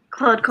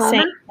 Claude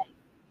Coleman?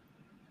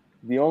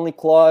 The only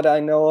Claude I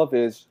know of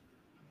is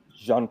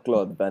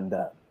Jean-Claude Van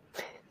Damme.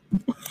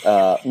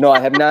 No, I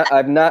have not.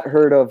 I've not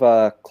heard of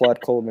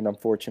Claude Coleman,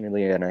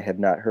 unfortunately, and I have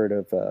not heard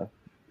of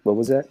what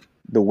was that?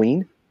 The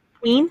Ween?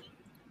 Queen?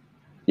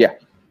 Yeah,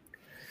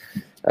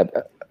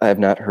 I have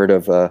not heard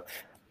of.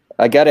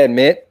 I gotta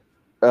admit,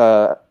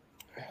 I'm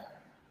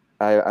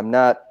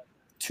not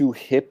too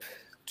hip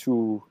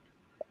to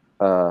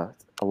a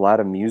lot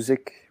of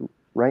music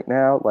right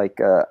now. Like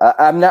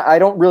I'm not. I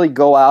don't really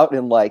go out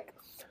and like.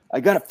 I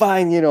gotta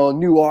find, you know,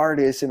 new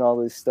artists and all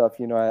this stuff.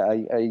 You know,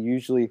 I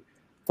usually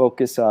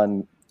focus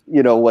on,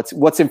 you know,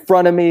 what's in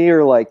front of me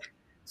or like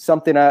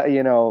something,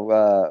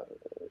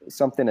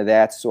 something of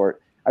that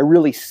sort. I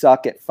really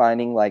suck at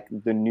finding like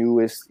the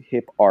newest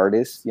hip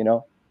artists. You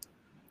know,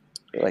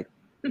 like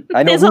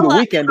I know who The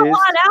Weeknd is. There's a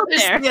lot out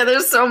there. Yeah,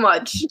 there's so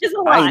much. There's a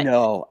lot. I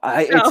know.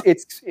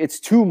 It's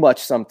too much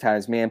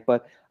sometimes, man.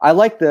 But I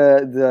like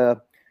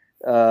the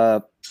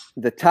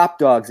top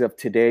dogs of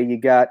today. You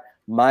got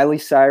Miley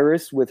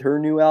Cyrus with her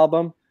new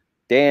album.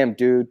 Damn,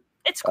 dude.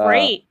 It's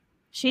great.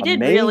 She did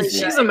really good.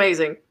 She's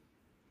amazing.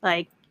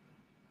 Like,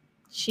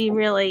 she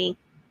really,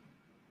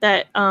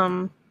 I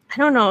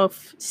don't know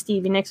if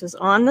Stevie Nicks was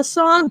on the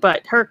song,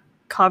 but her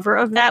cover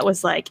of that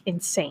was like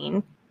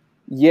insane.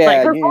 Yeah.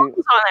 Like her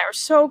vocals on that were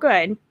so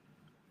good.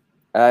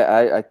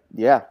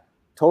 Yeah,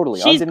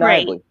 totally. She's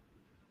Undeniably. great.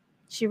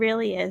 She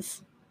really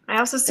is.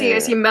 I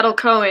see Metal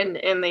Cohen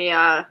in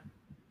the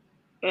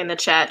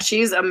chat.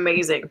 She's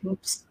amazing.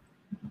 Oops.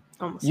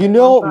 Almost you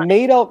know,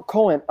 Metal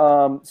Cohen.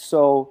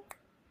 So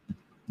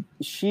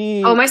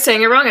she. Oh, am I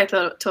saying it wrong? I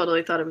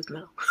totally thought it was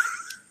Metal.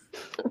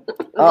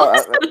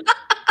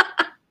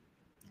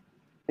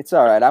 It's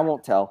all right. I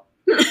won't tell.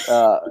 It's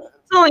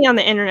only on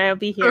the internet. I'll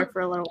be here for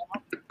a little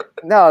while.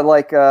 No,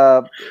 like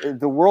The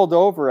World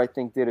Over, I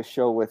think, did a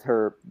show with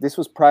her. This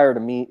was prior to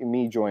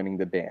me joining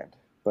the band,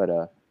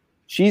 but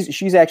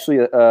she's actually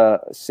a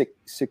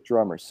sick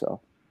drummer.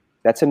 So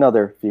that's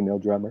another female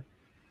drummer.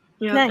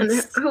 Yeah. Nice.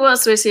 And who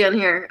else do we see on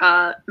here?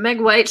 Meg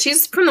White.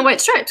 She's from the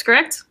White Stripes,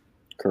 correct?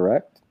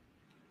 Correct.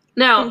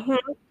 Now,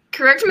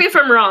 correct me if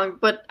I'm wrong,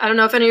 but I don't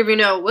know if any of you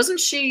know.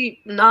 Wasn't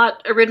she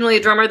not originally a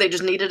drummer? They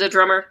just needed a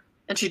drummer,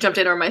 and she jumped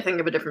in, or am I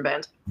thinking of a different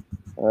band?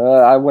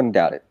 I wouldn't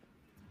doubt it.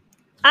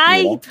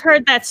 I've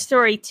heard that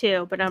story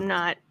too, but I'm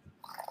not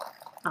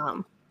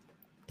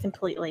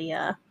completely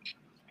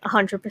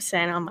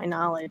 100% on my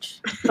knowledge.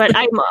 But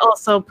I'm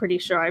also pretty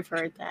sure I've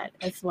heard that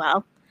as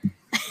well.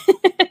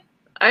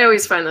 I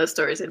always find those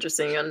stories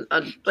interesting.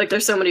 On like,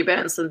 there's so many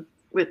bands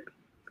with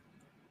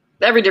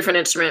every different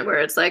instrument where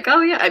it's like,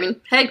 oh yeah, I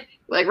mean, hey,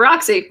 like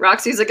Roxy's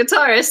a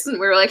guitarist, and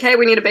we're like, hey,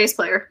 we need a bass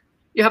player.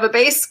 You have a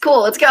bass?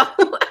 Cool, let's go.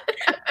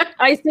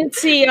 I did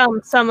see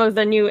some of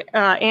the new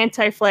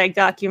Anti-Flag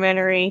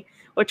documentary,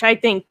 which I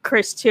think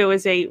Chris too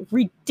is a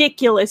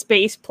ridiculous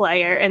bass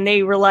player, and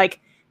they were like,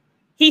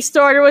 he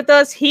started with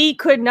us, he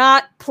could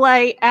not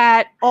play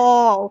at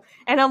all,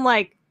 and I'm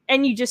like.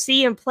 And you just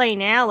see him play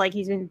now, like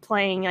he's been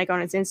playing like on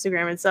his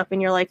Instagram and stuff,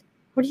 and you're like,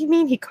 what do you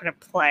mean he couldn't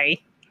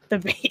play the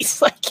bass?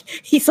 Like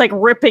he's like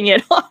ripping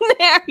it on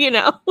there, you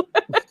know?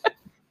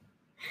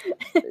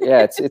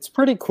 Yeah, it's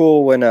pretty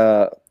cool when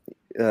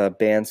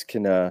bands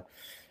can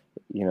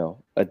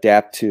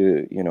adapt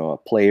to, you know, a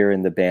player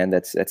in the band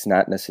that's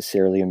not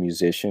necessarily a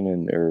musician,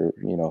 and or,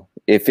 you know,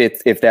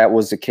 if that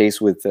was the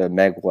case with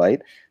Meg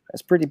White,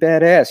 that's pretty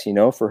badass, you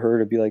know, for her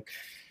to be like,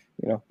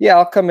 you know, yeah,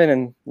 I'll come in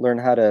and learn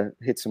how to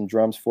hit some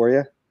drums for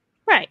you.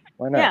 Right.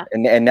 Why not?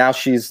 Yeah. And now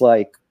she's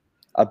like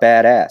a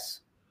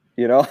badass,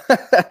 you know?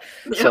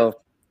 So,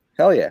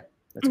 hell yeah.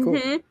 That's cool.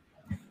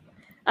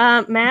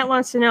 Mm-hmm. Matt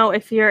wants to know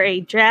if you're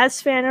a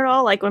jazz fan at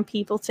all, like when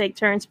people take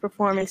turns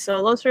performing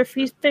solos for a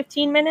few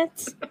 15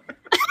 minutes.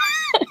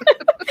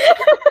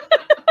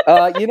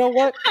 You know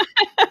what?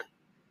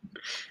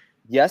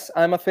 Yes,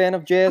 I'm a fan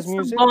of jazz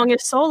music. The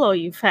longest solo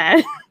you've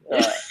had.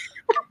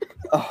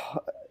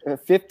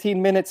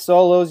 15-minute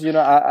solos, you know,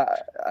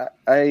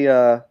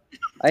 I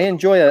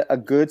enjoy a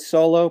good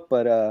solo,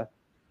 but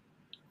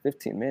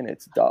 15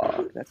 minutes,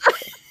 dog. That's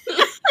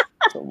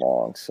a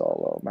long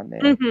solo, my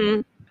man.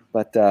 Mm-hmm.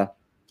 But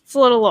it's a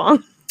little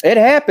long. It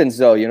happens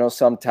though, you know,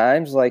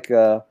 sometimes. Like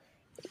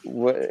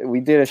we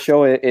did a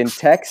show in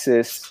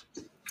Texas.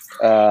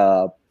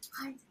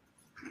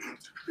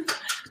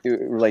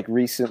 like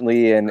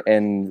recently,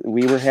 and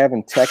we were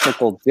having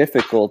technical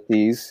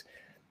difficulties,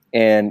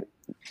 and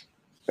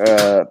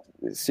the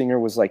singer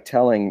was like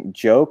telling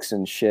jokes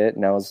and shit,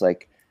 and I was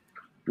like,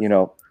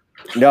 no,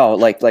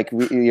 like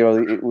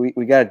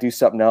we got to do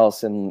something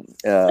else, and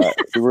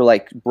we were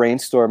like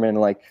brainstorming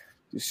like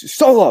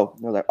solo.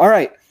 And I was like, all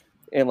right,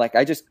 and like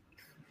I just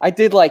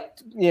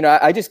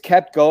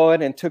kept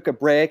going and took a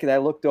break, and I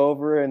looked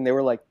over, and they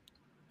were like,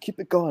 keep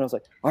it going. I was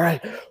like, all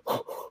right,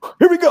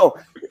 here we go.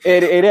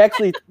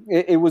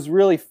 It was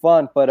really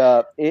fun,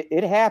 but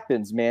it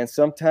happens, man.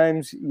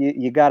 Sometimes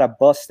you gotta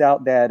bust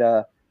out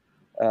that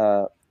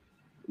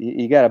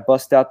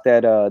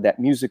that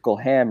musical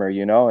hammer,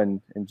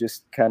 and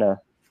just kind of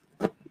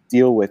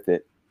deal with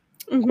it.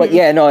 Mm-hmm. But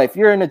yeah, no, if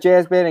you're in a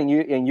jazz band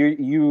and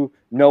you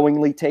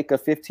knowingly take a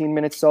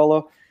 15-minute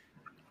solo,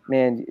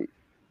 man,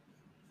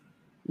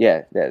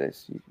 yeah,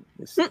 there's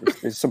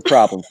some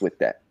problems with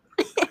that.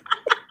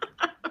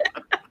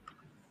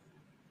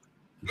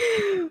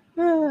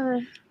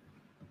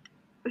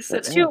 It's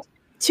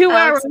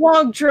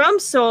 2-hour-long drum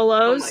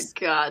solos. Oh my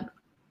god!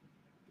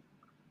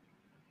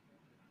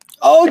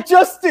 Oh,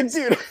 Justin,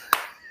 dude!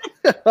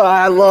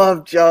 I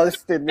love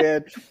Justin,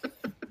 man.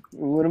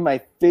 One of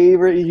my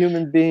favorite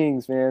human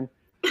beings, man.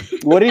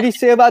 What did he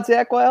say about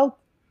Zakk Wylde?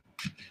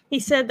 He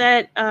said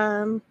that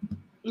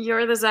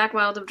you're the Zakk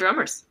Wylde of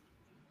drummers.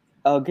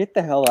 Oh, get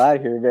the hell out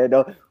of here, man!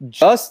 No,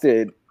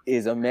 Justin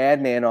is a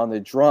madman on the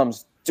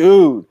drums,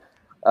 dude.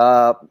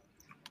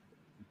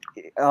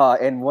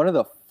 And one of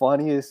the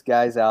funniest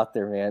guys out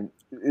there, man.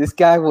 This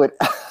guy would.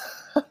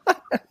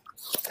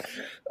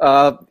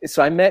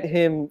 So I met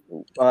him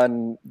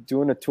on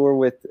doing a tour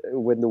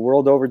when the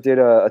world over did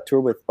a tour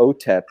with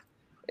OTEP,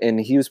 and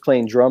he was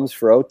playing drums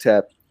for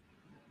OTEP.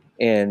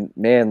 And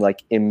man,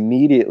 like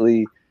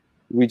immediately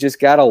we just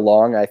got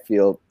along, I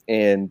feel.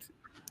 And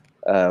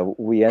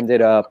we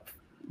ended up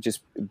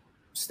just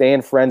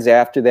staying friends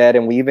after that.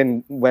 And we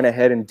even went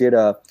ahead and did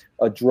a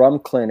drum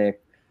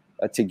clinic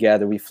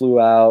together. We flew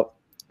out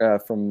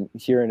from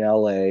here in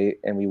LA,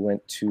 and we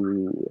went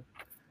to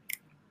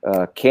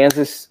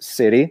Kansas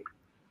City,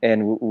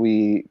 and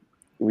we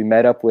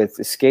met up with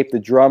Escape the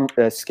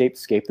Fate's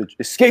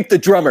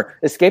drummer.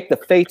 Escape the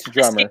Fate?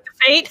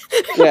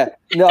 Yeah,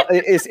 no,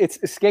 it's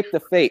Escape the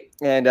Fate,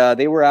 and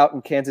they were out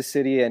in Kansas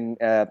City, and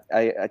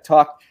I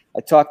talked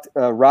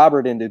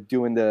Robert into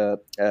doing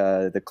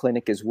the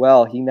clinic as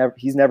well.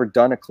 He's never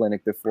done a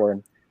clinic before,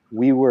 and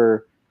we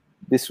were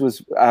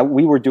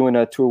doing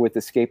a tour with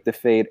Escape the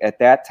Fate at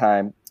that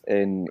time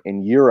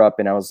in Europe,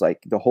 and I was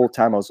like, the whole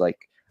time I was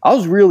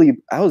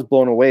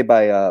blown away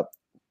by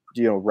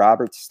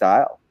Robert's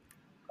style,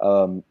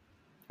 and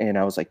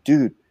I was like,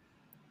 dude,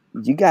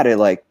 you gotta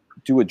like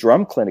do a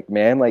drum clinic,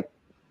 man. Like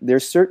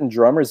there's certain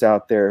drummers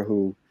out there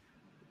who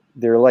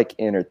they're like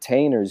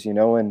entertainers,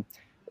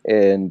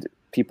 and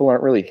people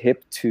aren't really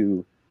hip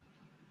to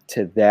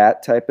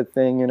that type of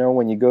thing.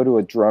 When you go to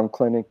a drum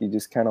clinic, you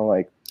just kind of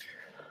like,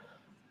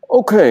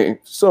 okay,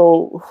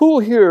 so who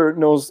here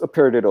knows a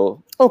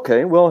paradiddle?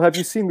 Okay, well, have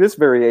you seen this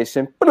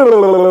variation?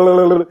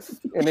 And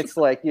it's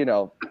like,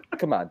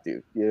 come on,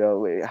 dude.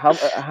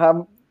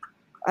 How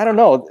I don't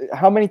know.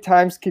 How many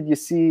times could you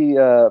see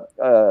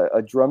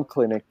a drum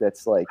clinic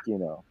that's like,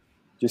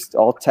 just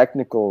all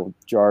technical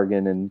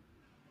jargon? And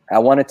I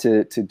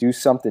wanted to do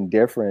something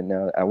different.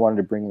 I wanted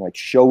to bring like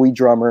showy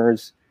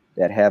drummers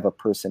that have a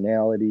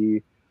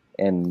personality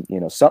and,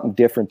 something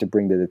different to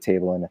bring to the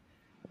table.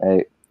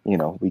 And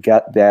we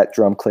got that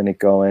drum clinic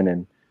going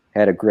and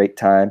had a great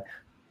time.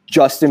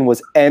 Justin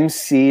was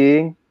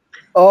emceeing.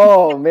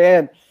 Oh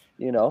man,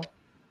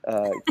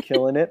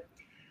 killing it.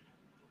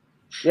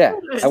 Yeah,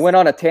 I went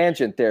on a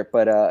tangent there,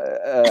 but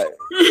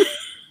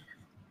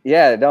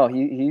yeah, no,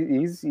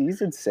 he's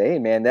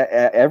insane, man. That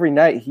every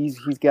night he's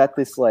got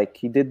this, like,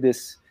 he did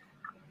this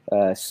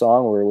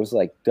song where it was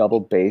like double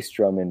bass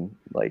drum and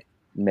like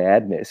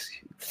madness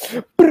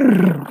with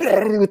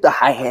the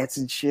hi-hats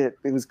and shit.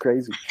 It was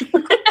crazy.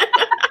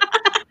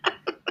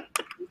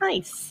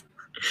 Nice.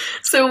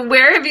 So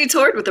where have you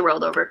toured with the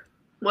world over?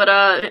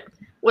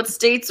 What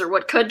states or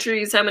what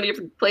countries? How many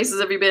different places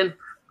have you been?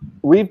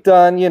 We've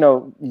done,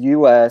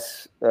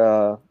 U.S.,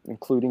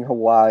 including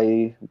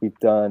Hawaii. We've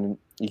done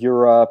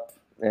Europe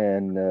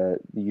and the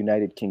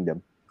United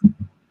Kingdom.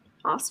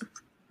 Awesome.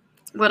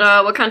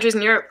 What countries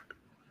in Europe?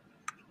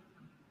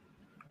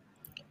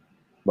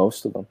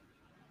 Most of them.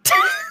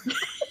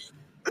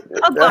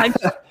 A bunch.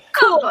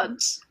 Cool. A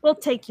bunch. We'll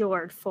take your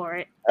word for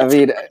it. I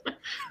mean,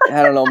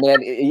 I don't know,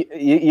 man.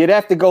 You'd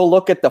have to go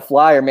look at the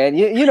flyer, man.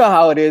 You know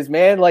how it is,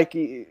 man. Like,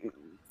 you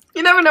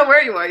never know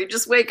where you are. You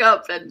just wake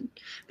up and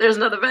there's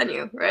another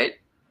venue, right?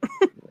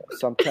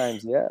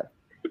 Sometimes, yeah.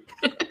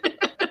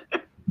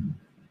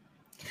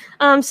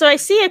 So I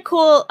see a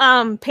cool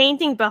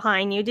painting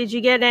behind you. Did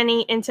you get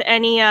into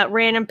any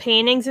random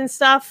paintings and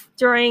stuff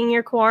during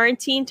your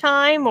quarantine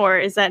time, or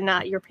is that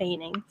not your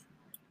painting?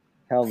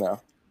 Hell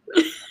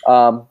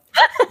no.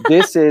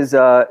 This is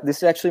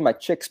actually my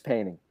chick's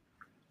painting.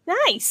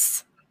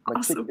 Nice. My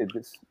awesome. chick did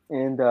this,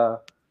 and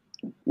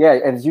yeah,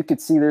 as you could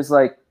see, there's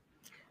like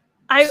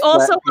I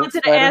also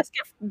wanted to ask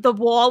if the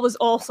wall was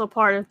also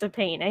part of the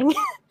painting.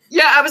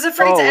 Yeah, I was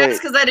afraid to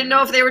ask because I didn't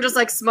know if they were just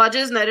like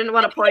smudges and I didn't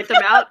want to point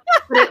them out.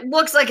 But it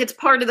looks like it's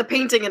part of the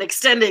painting and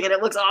extending, and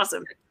it looks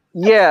awesome.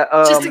 Yeah.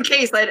 Just in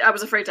case, I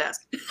was afraid to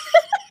ask.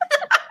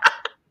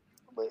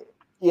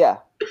 Yeah.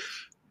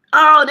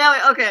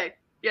 Oh, okay.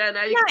 Yeah,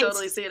 now you can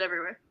totally see it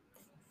everywhere.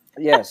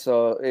 Yeah,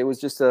 so it was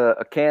just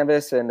a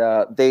canvas, and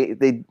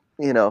they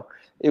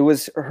it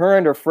was her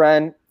and her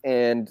friend,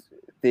 and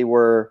they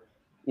were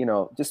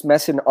just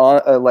messing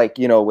on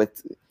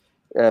with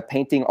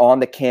painting on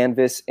the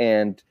canvas,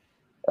 and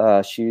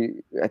I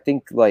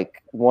think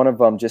like one of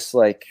them just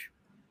went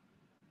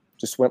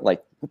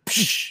like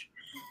psh,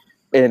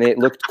 and it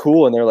looked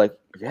cool, and they're like,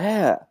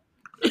 yeah,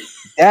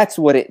 that's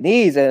what it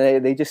needs,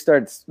 and they just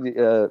started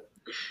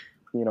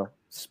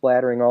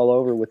splattering all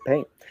over with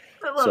paint.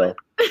 I love it.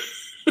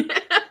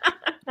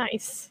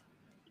 Nice.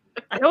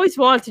 I always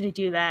wanted to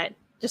do that.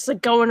 Just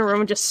like go in a room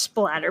and just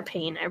splatter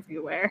paint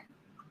everywhere.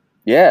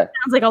 Yeah.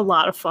 Sounds like a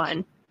lot of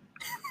fun.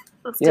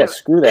 Let's do it.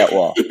 Screw that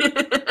wall.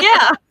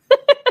 Yeah.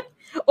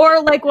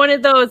 Or like one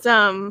of those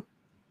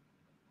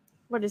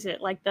what is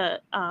it? Like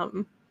the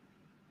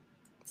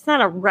it's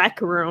not a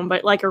rec room,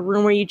 but like a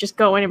room where you just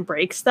go in and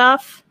break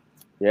stuff.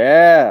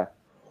 Yeah.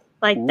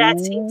 Like that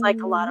seems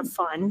like a lot of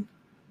fun.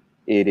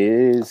 It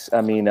is.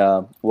 I mean,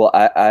 well,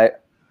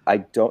 I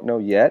don't know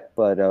yet,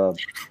 but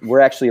we're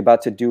actually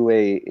about to do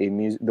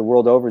the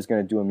world over is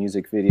going to do a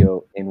music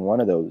video in one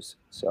of those.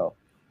 So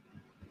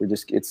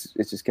it's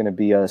just going to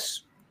be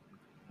us.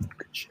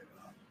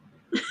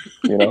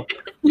 Yeah.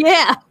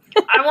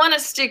 I want to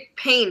stick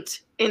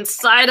paint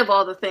inside of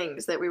all the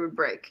things that we would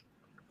break,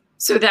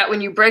 so that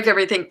when you break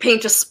everything,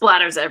 paint just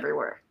splatters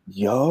everywhere.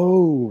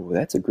 Yo,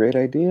 that's a great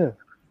idea.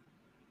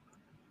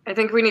 I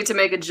think we need to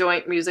make a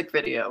joint music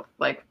video,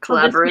 like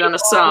collaborate on a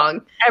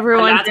song.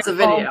 Everyone, that's the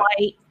video.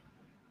 White.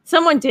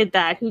 Someone did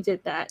that. Who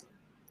did that?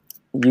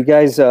 You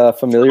guys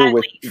familiar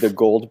with the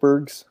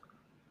Goldbergs?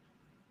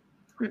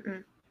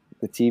 Mm-mm.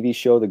 The TV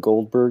show, the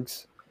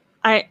Goldbergs?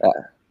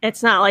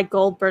 It's not like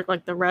Goldberg,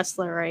 like the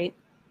wrestler, right?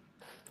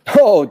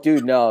 Oh,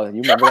 dude, no.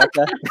 You remember that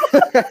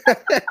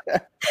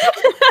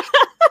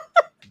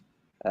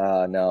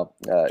guy? No.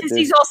 Because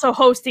he's also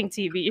hosting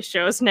TV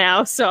shows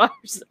now. So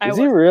is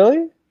he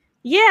really?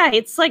 Yeah,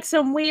 it's like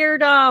some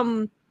weird,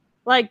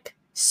 like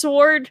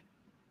sword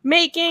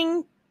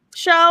making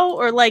show,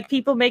 or like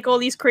people make all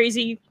these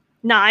crazy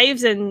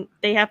knives and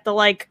they have to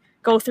like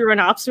go through an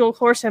obstacle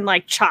course and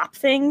like chop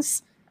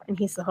things, and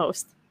he's the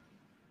host.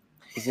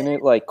 Isn't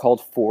it like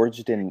called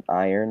Forged in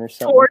Iron or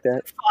something Forged like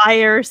that? in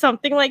Fire or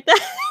something like that.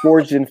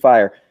 Forged in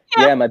Fire.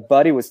 Yeah, my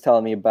buddy was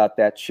telling me about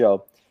that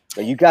show.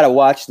 But you got to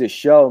watch this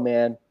show,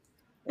 man.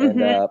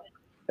 And I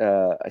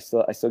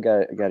still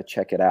got to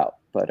check it out.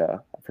 But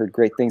I've heard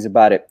great things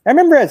about it. I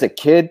remember as a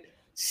kid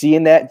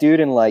seeing that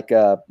dude in like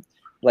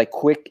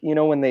quick,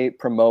 when they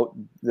promote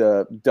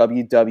the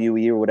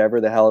WWE or whatever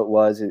the hell it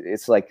was.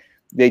 It's like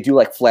they do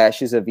like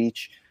flashes of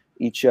each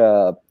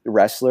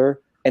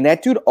wrestler. And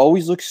that dude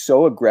always looks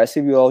so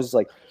aggressive. He always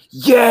like,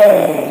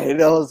 yeah. And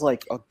I was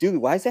like, oh, dude,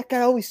 why is that guy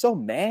always so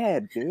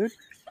mad, dude?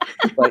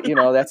 But,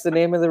 that's the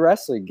name of the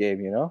wrestling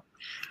game,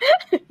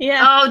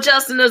 Yeah. Oh,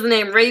 Justin knows the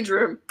name. Rage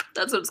Room.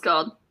 That's what it's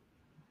called.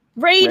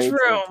 Rage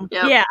Room.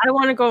 Yep. Yeah, I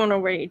want to go in a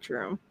Rage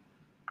Room.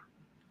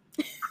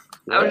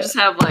 I would just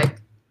have like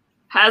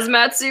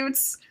hazmat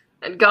suits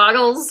and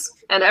goggles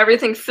and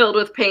everything filled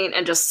with paint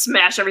and just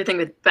smash everything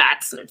with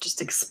bats, and it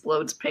just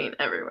explodes paint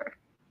everywhere.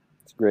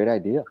 It's a great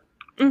idea.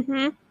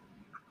 Mm-hmm.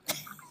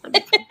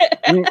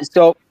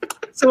 So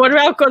what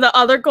about the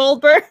other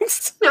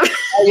Goldbergs?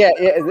 yeah.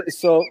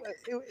 So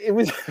it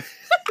was.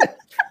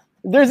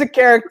 There's a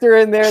character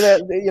in there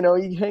that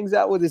he hangs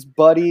out with his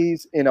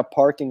buddies in a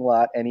parking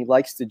lot, and he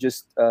likes to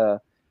just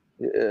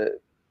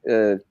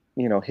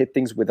hit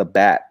things with a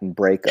bat and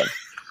break them.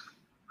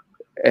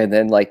 And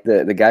then like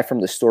the guy from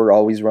the store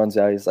always runs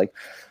out. He's like,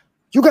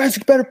 "You guys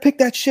better pick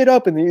that shit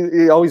up," and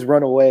he always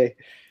run away.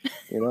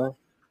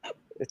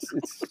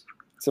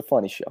 It's a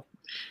funny show.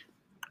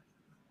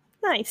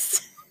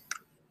 Nice.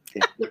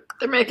 Yeah.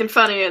 They're making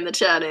fun of you in the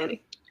chat,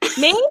 Annie.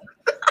 Me?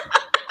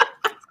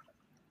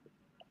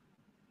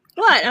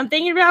 What? I'm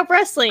thinking about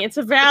wrestling. It was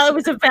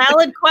a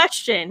valid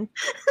question.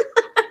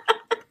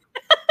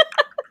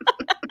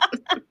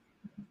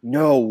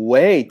 No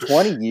way.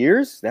 20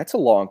 years? That's a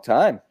long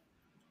time.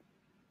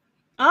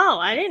 Oh,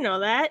 I didn't know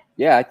that.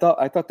 Yeah, I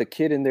thought the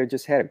kid in there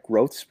just had a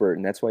growth spurt,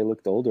 and that's why he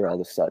looked older all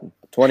of a sudden.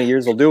 20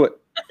 years will do it.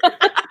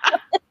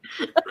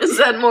 Is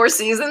that more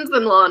seasons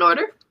than Law and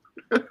Order?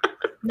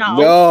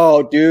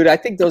 No, dude. I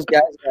think those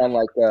guys are on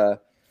like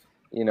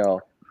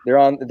they're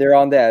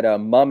on that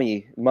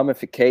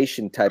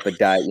mummification type of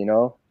diet,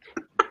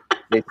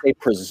 They say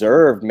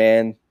preserved,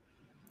 man.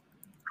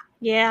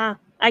 Yeah,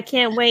 I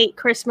can't wait.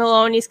 Chris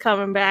Maloney's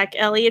coming back.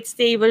 Elliot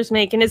Stabler's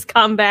making his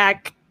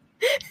comeback.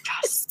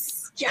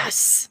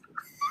 Yes.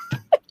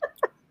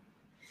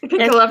 You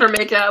think he'll ever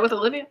make out with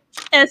Olivia?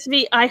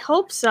 I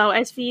hope so.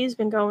 SVU's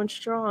been going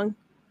strong.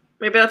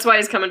 Maybe that's why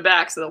he's coming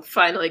back, so they'll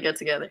finally get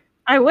together.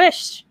 I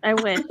wish.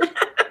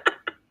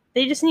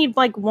 They just need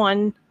like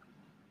one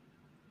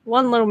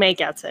little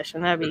makeout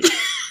session.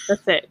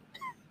 That's it.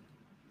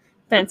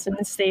 Benson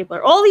and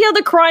Stabler. All the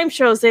other crime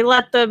shows, they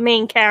let the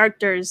main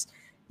characters,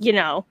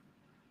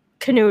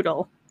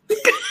 canoodle.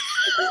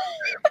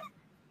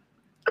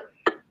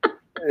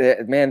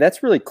 Man,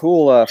 that's really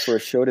cool for a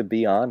show to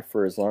be on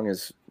for as long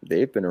as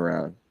they've been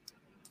around.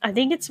 I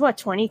think it's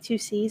 22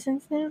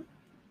 seasons now?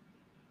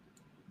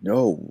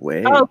 No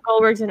way. Oh,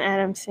 Goldberg's an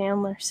Adam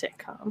Sandler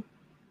sitcom.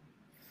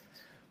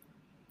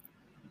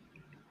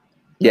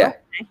 Yeah,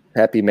 okay.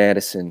 Happy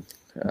Madison.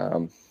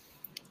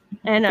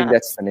 And I think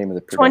that's the name of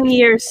the production. 20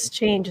 years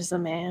changes a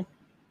man.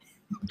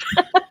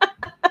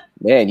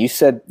 Man, you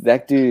said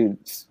that dude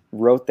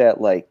wrote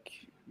that like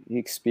he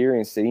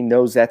experienced it. He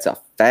knows that's a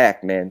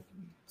fact, man.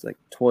 It's like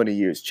 20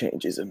 years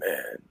changes a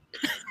man.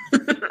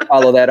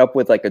 Follow that up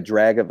with like a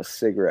drag of a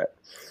cigarette.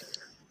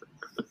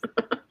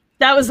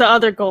 That was the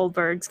other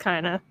Goldberg's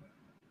kind of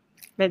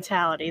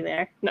mentality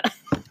there. No.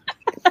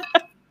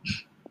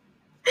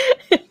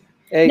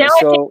 Hey, now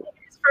so I think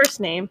his first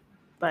name,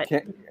 but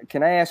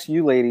can I ask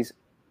you ladies,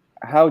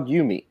 how'd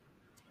you meet?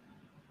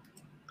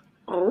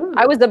 Oh,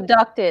 I was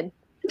abducted.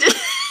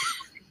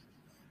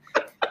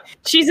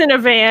 She's in a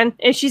van,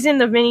 and she's in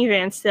the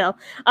minivan still.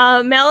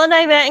 Mel and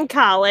I met in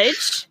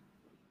college.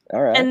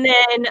 All right. And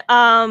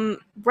then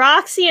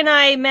Roxy and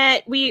I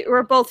met, we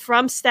were both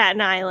from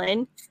Staten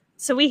Island.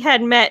 So we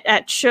had met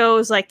at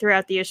shows like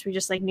throughout the years. We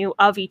just like knew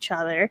of each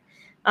other.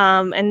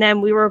 And then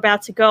we were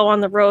about to go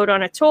on the road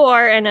on a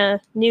tour, and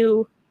a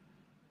new,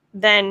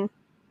 then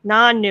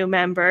non-new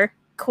member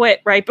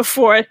quit right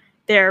before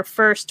their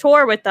first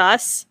tour with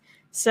us.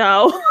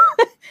 So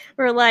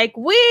we're like,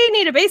 we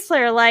need a bass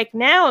player like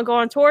now and go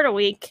on tour in a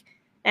week.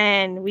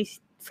 And we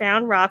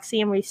found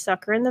Roxy and we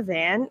stuck her in the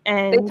van.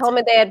 And they told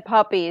me they had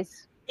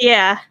puppies.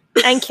 Yeah,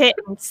 and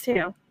kittens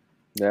too.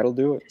 That'll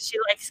do it. She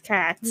likes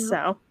cats,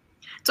 so.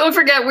 Don't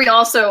forget, we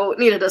also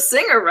needed a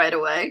singer right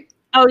away.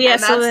 Oh yeah,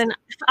 so then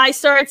I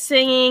started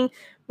singing,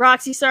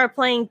 Roxy started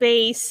playing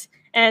bass,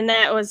 and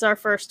that was our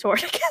first tour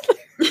together.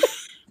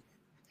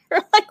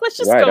 We're like, let's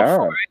just go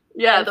for it.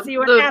 Yeah, see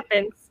what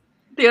happens.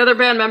 The other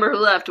band member who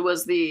left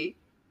was the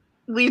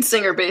lead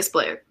singer bass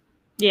player.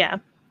 Yeah.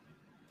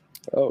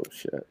 Oh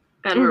shit.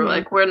 And we were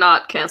like, we're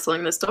not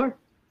canceling this tour.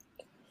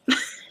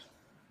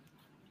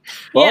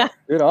 Well, yeah.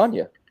 Good on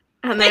you.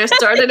 And they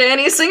started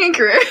Annie's singing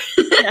career.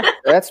 Yeah.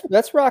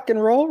 That's rock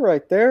and roll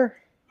right there.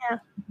 Yeah.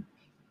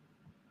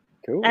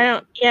 Cool.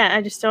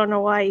 I just don't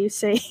know why you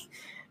say,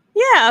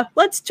 yeah,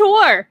 let's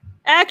tour.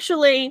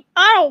 Actually,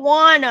 I don't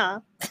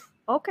wanna.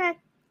 Okay,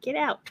 get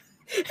out.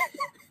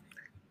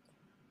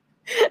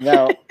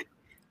 Now,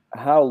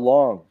 how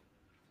long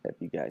have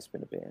you guys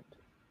been a band?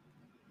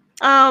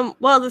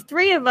 Well, the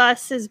three of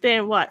us has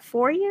been what,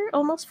 4 years?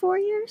 Almost 4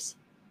 years?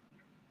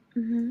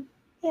 Mm-hmm.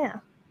 Yeah.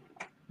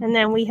 And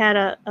then we had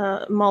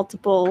a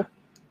multiple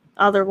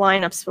other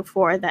lineups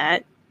before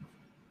that,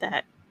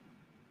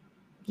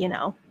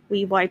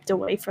 we wiped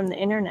away from the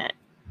internet.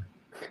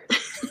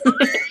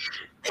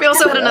 We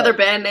also had another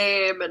band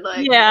name and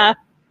like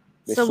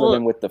They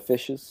swimming with the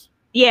fishes.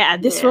 Yeah,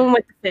 this one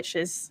with the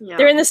fishes. Yeah.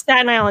 They're in the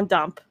Staten Island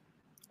dump.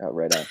 Oh,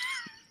 right on.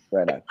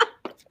 Right on.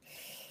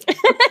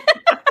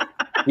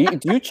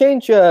 Do you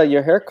change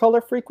your hair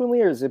color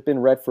frequently, or has it been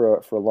red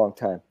for a long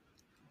time?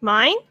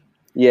 Mine?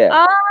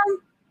 Yeah.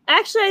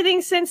 Actually, I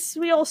think since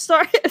we all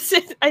started,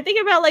 I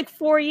think about like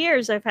 4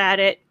 years I've had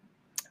it.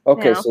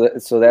 Okay, now.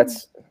 so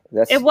that's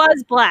it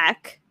was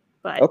black,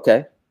 but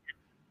okay,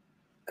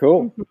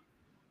 cool.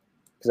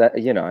 Because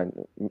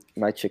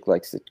my chick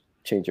likes to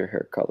change her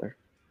hair color.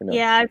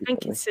 Yeah, I've been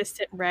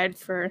consistent red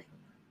for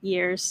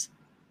years.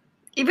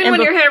 Even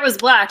when your hair was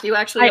black, you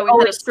actually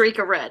always had a streak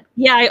of red.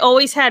 Yeah, I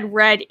always had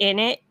red in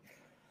it.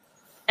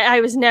 I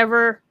was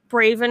never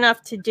brave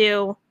enough to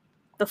do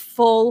the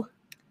full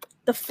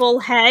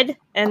head,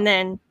 and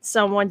then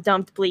someone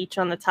dumped bleach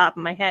on the top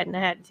of my head, and I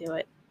had to do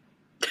it.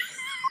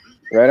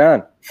 Right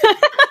on.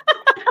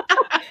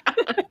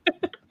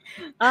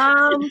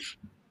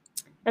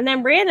 And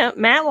then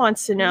Matt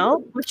wants to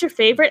know, what's your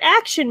favorite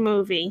action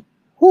movie?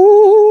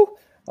 Woo!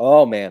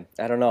 Oh man,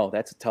 I don't know.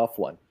 That's a tough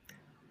one.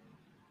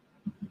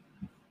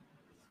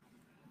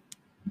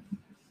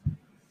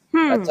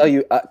 I'll tell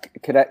you.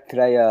 Could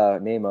I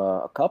name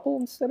a couple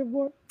instead of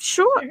one?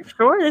 Sure.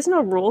 There's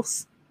no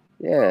rules.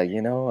 Yeah,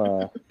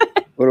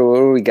 what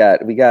do we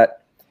got? We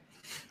got,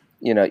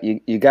 you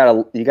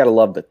gotta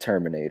love the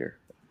Terminator.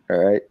 All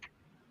right,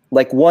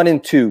 like 1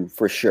 and 2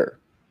 for sure.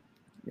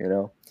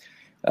 You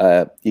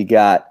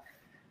got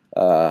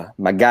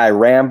my guy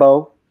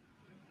Rambo.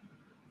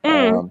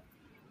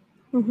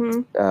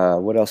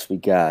 What else we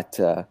got?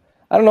 I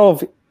don't know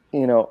if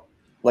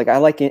like I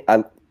like it.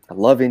 I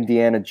love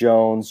Indiana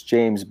Jones,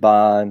 James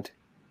Bond.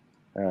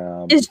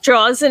 Is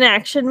Jaws an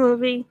action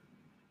movie?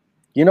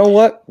 You know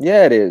what?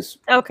 Yeah, it is.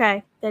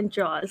 Okay, then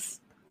Jaws.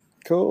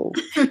 Cool.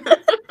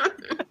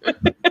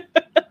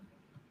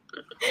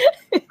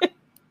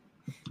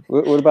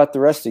 What about the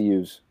rest of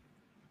yous?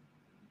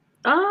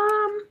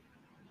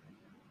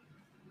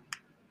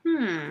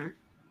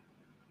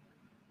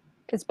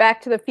 Is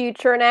Back to the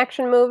Future an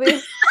action movie?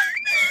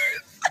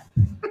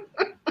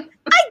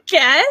 I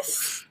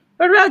guess.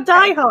 What about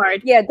Die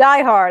Hard? Yeah,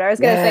 Die Hard. I was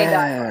going to say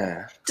Die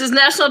Hard. Does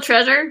National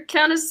Treasure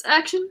count as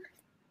action?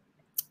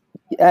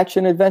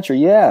 Action adventure,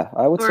 yeah,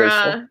 I would say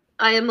so.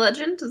 I Am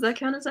Legend, does that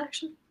count as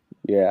action?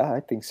 Yeah, I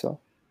think so.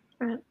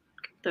 Right.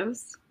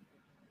 Those.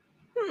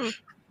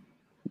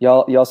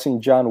 Y'all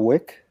seen John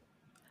Wick?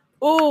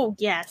 Oh,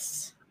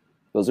 yes.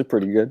 Those are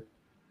pretty good.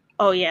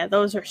 Oh, yeah,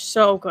 those are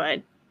so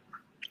good.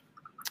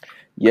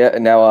 Yeah,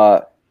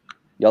 now,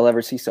 y'all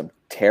ever see some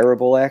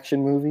terrible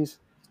action movies?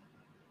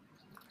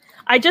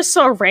 I just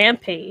saw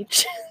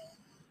Rampage.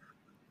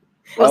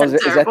 Is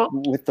that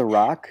with The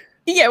Rock?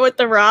 Yeah, with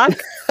The Rock.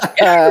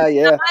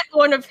 Yeah. Not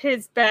one of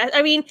his best.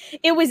 I mean,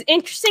 it was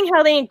interesting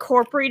how they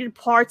incorporated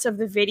parts of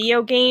the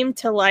video game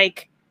to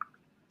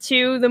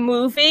the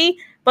movie,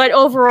 but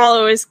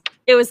overall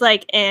it was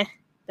like the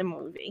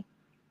movie.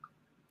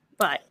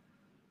 But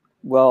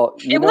well,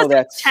 it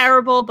wasn't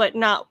terrible, but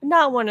not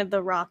one of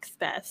The Rock's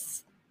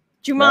best.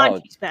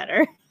 Jumanji's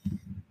better.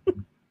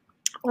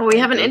 Well, we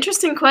have an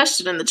interesting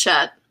question in the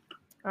chat.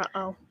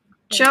 Uh-oh.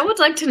 Joe would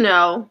like to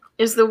know,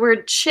 is the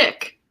word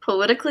chick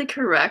politically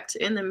correct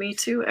in the Me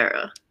Too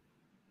era?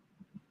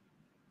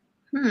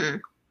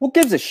 Who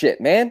gives a shit,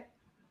 man?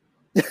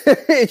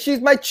 She's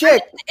my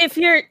chick. If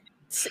you're,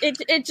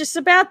 it's just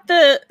about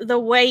the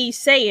way you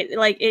say it.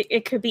 Like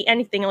it could be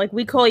anything. Like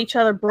we call each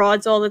other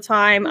broads all the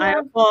time. Yeah.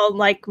 I call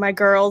like my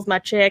girls, my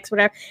chicks,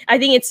 whatever. I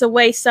think it's the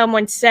way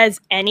someone says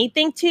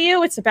anything to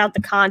you. It's about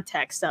the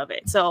context of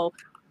it. So,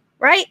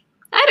 right?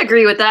 I'd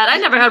agree with that. I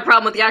never had a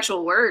problem with the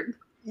actual word.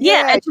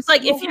 Yeah, it's just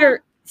like if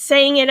you're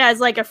saying it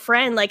as like a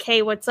friend, like,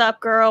 hey, what's up,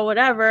 girl,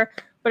 whatever.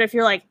 But if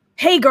you're like,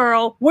 hey,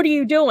 girl, what are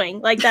you doing?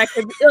 Like that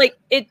could be like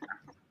it,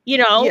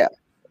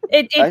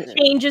 it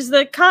changes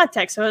the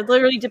context. So it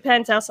literally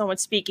depends how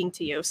someone's speaking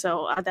to you.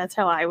 So that's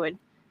how I would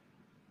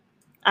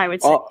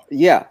say.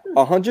 Yeah,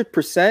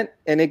 100%.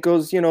 And it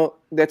goes,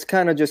 that's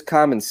kind of just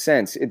common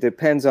sense. It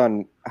depends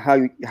on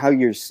how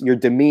your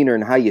demeanor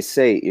and how you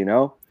say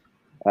it,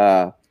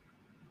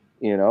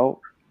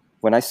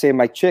 when I say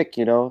my chick,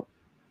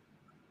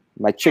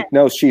 my chick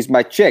knows she's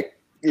my chick,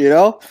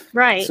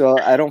 Right. So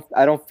I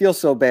don't feel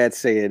so bad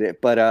saying it,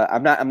 but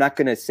I'm not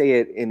going to say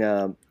it in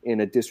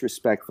a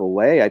disrespectful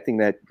way. I think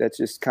that's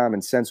just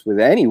common sense with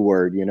any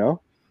word,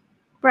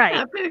 Right.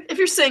 Yeah, if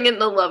you're saying it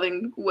in a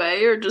loving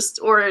way or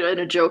in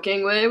a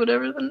joking way,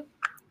 whatever, then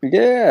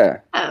yeah.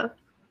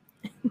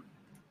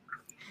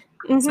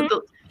 So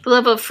the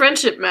level of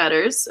friendship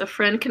matters. A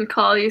friend can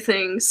call you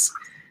things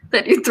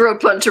that you throw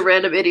punch a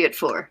random idiot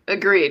for.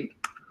 Agreed.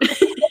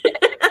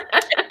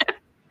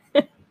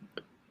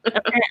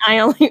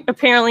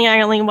 Apparently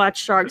I only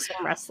watch Sharks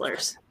and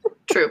Wrestlers.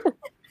 True.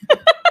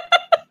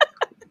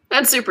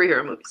 And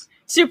superhero movies.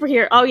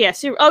 Superhero. Oh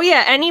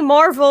yeah. Any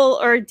Marvel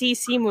or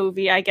DC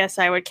movie, I guess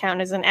I would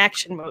count as an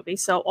action movie.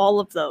 So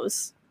all of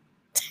those.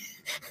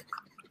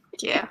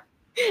 Yeah.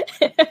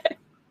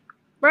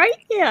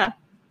 Right? Yeah.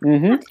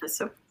 Mm-hmm.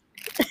 So.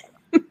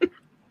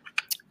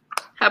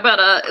 How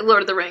about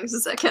Lord of the Rings?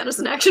 Does that count as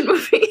an action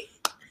movie?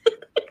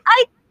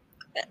 I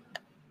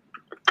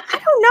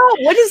don't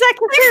know. What is that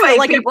considered?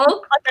 Like a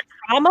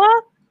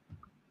drama?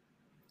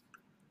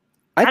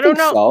 I don't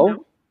know.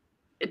 So.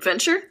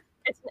 Adventure?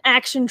 It's an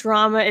action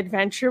drama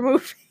adventure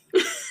movie.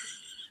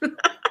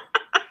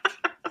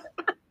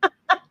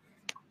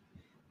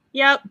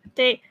 Yep.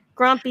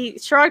 Grumpy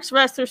Sharks,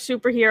 Wrestlers,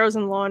 Superheroes,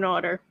 and Law and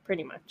Order,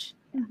 pretty much.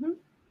 Mm-hmm.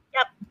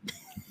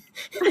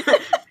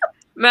 Yep.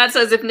 Matt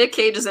says if Nick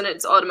Cage is in it,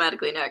 it's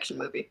automatically an action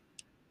movie.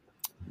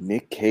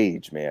 Nick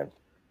Cage, man.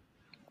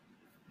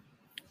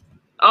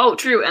 Oh,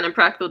 true. And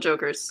Impractical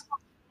Jokers.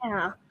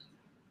 Yeah.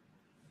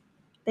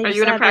 Are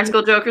you an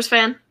Impractical Jokers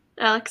fan,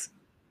 Alex?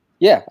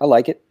 Yeah, I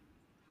like it.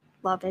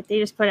 Love it. They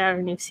just put out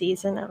a new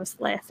season. I was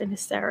laughing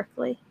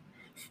hysterically.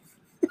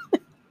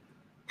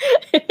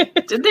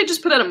 Did they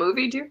just put out a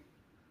movie, dear?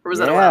 Or was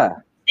that a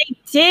while? They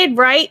did,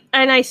 right?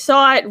 And I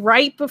saw it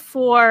right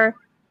before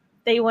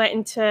we went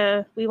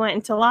into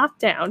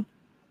lockdown.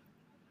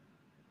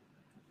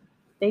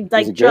 They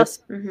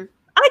just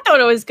I thought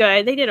it was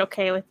good. They did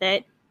okay with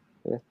it.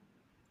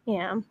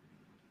 Yeah.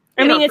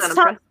 I mean, it's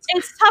tough.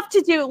 It's tough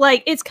to do.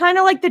 Like, it's kind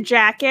of like the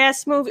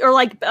Jackass movie, or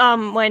like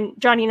when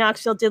Johnny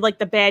Knoxville did like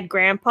the Bad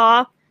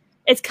Grandpa.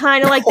 It's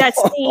kind of like that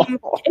same.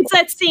 It's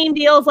that same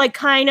deal of like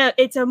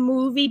it's a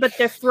movie, but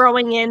they're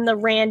throwing in the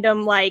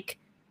random like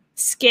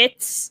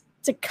skits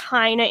to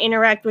kind of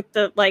interact with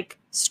the like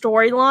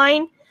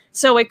storyline.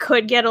 So it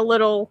could get a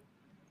little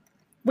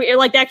weird.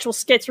 Like the actual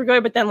skits were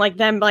good, but then like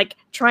them like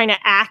trying to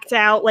act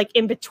out like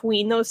in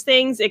between those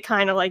things, it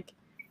kind of like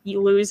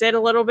you lose it a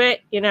little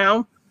bit,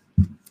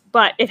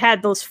 But it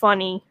had those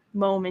funny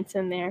moments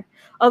in there.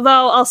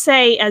 Although I'll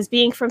say, as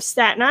being from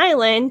Staten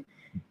Island,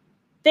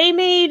 they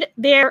made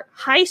their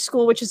high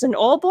school, which is an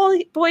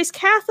all-boys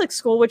Catholic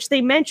school, which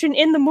they mentioned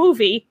in the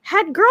movie,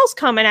 had girls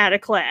coming out of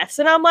class.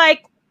 And I'm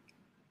like,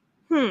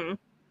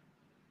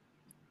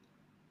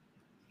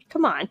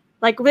 Come on.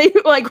 Like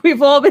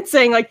we've all been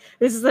saying, like,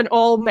 this is an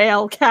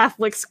all-male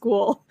Catholic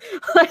school.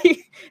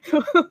 Like,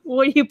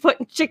 what are you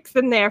putting chicks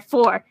in there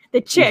for?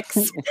 The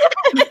chicks.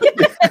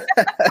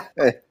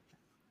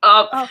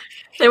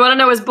 They want to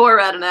know, is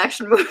Borat an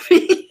action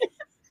movie?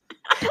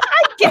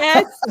 I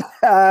guess.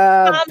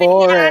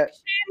 Borat.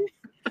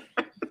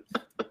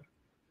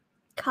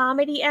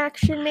 Comedy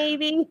action,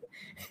 maybe.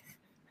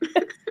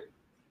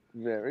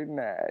 Very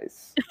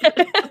nice.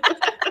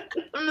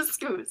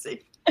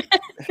 Scoozy.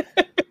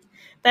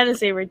 That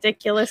is a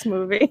ridiculous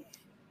movie.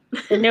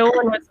 The new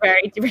one was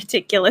very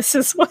ridiculous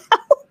as well.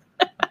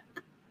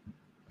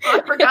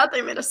 I forgot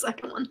they made a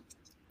second one.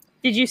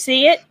 Did you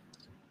see it?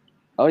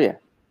 Oh, yeah.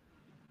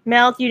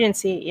 Mel, you didn't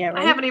see it yet,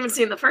 right? I haven't even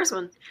seen the first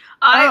one.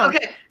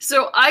 Okay,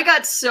 so I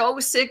got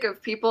so sick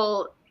of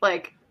people,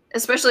 like,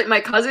 especially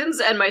my cousins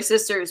and my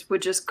sisters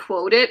would just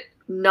quote it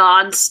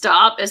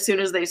nonstop as soon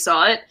as they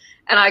saw it.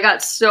 And I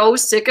got so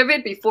sick of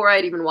it before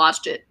I'd even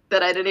watched it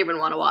that I didn't even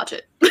want to watch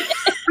it.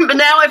 But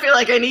now I feel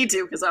like I need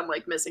to because I'm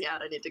like missing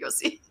out. I need to go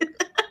see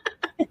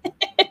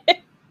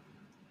it.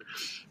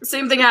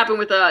 Same thing happened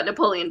with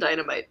Napoleon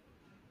Dynamite.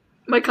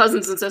 My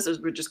cousins and sisters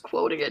were just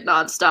quoting it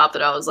nonstop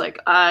that I was like,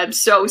 I'm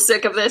so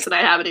sick of this and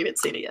I haven't even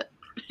seen it yet.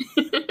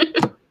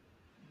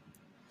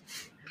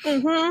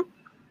 Mm-hmm.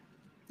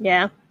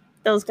 Yeah,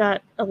 those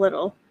got a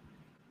little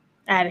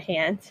out of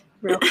hand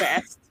real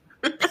fast.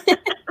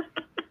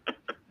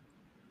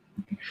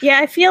 Yeah,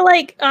 I feel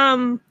like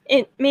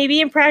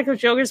maybe Impractical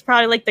Jokers is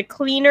probably like the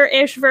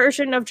cleaner-ish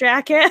version of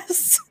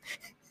Jackass.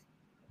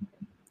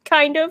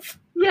 Kind of.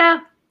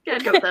 Yeah,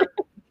 I'd go with that.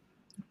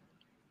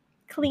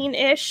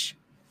 Clean-ish.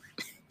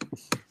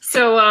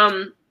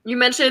 So you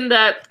mentioned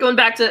that going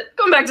back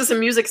to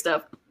some music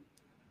stuff.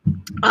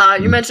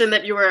 You mentioned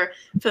that you were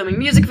filming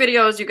music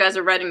videos. You guys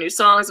are writing new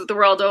songs with the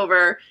world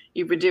over.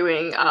 You've been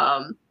doing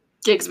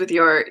gigs with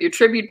your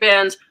tribute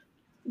band.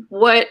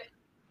 What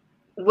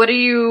do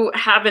you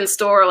have in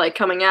store, like,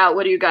 coming out?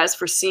 What are you guys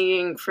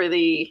foreseeing for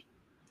the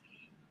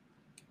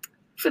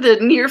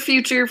near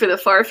future, for the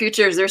far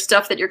future? Is there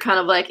stuff that you're kind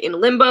of like in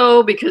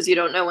limbo because you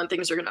don't know when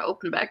things are going to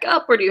open back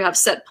up, or do you have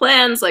set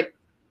plans? Like,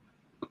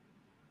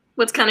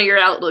 what's kind of your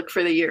outlook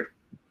for the year?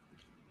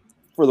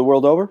 For the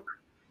world over?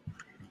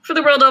 For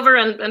the world over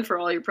and for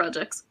all your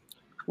projects.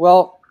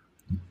 Well,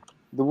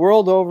 the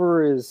world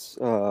over is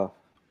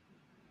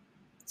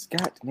it's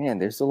got, man,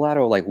 there's a lot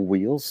of like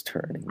wheels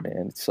turning,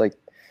 man. It's like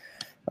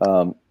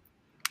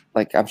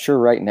I'm sure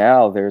right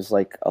now there's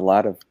like a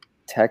lot of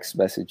text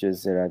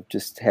messages that I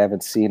just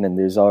haven't seen, and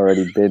there's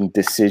already been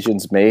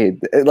decisions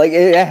made. Like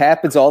it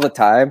happens all the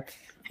time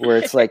where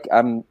it's like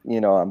I'm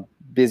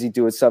busy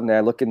doing something and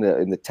I look in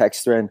the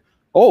text thread,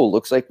 oh,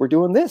 looks like we're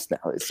doing this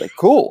now. It's like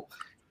cool.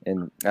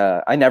 And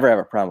I never have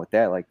a problem with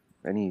that. Like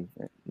any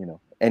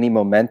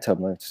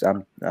momentum,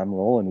 I'm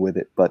rolling with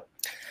it. But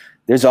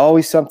there's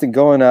always something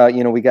going.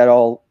 We got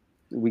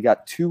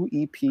 2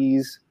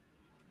 EPs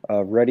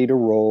ready to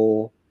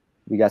roll.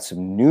 We got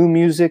some new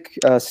music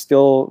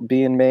still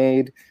being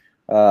made.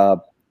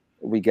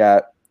 We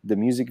got the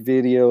music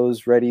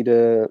videos ready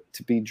to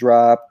be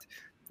dropped,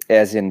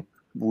 as in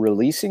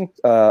releasing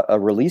a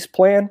release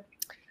plan.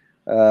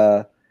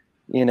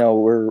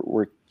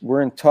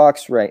 We're in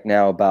talks right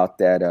now about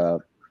that.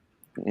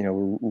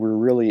 We're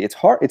really, it's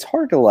hard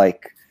to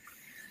like,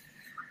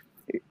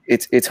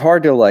 it's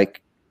hard to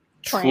like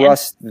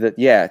trust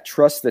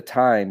the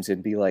times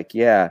and be like,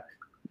 yeah,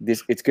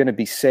 it's going to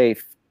be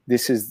safe.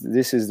 This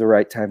is the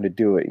right time to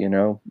do it,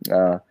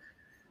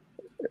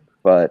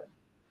 but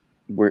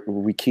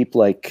we keep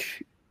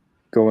like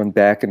going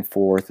back and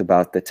forth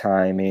about the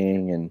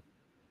timing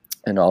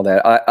and all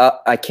that.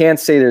 I can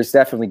say there's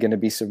definitely going to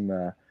be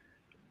some,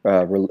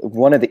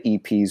 one of the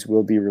EPs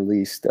will be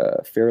released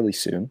fairly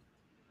soon,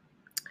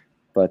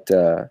 but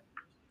I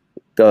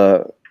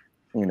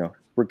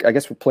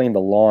guess we're playing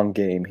the long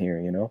game here,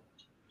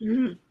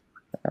 Mm-hmm.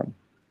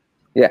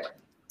 Yeah,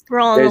 we're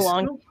all in the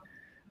long.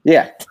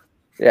 Yeah.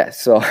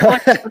 So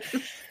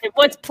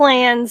what's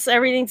plans?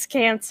 Everything's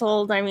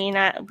canceled. I mean,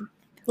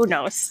 who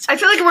knows? I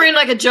feel like we're in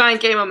like a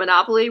giant game of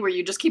Monopoly where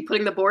you just keep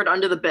putting the board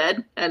under the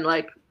bed and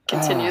like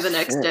continue the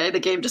next day. The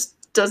game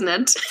just doesn't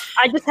end.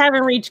 I just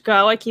haven't reached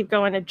go. I keep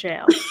going to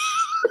jail.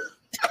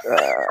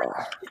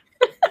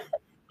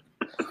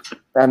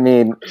 I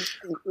mean,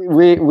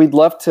 we'd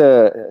love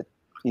to,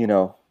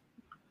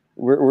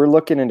 we're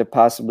looking into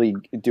possibly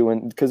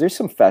doing, because there's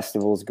some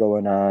festivals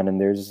going on and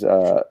there's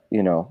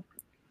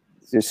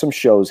there's some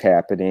shows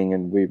happening,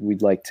 and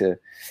we'd like to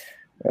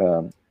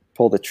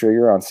pull the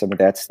trigger on some of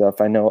that stuff.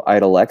 I know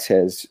Idol X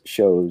has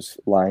shows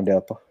lined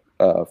up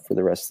for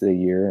the rest of the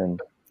year,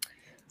 and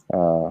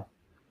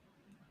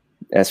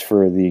as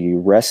for the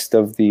rest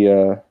of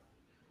the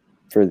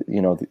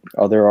the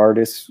other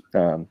artists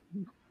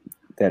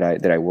that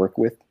I work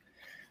with,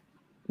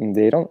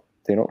 they don't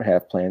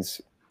have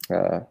plans.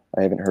 I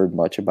haven't heard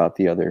much about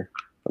the other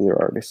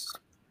artists.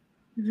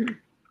 Mm-hmm.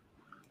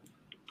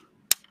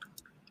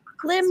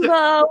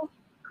 Limbo.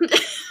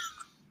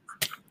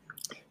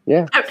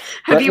 Yeah.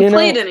 Have you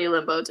played any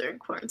Limbo during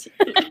quarantine?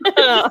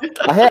 I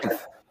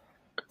have.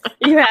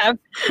 You have.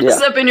 Yeah. Has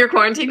that been your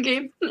quarantine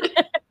game?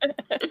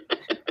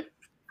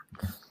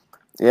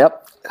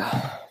 Yep.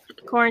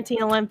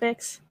 Quarantine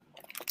Olympics.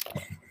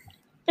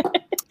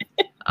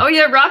 Oh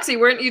yeah, Roxy,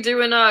 weren't you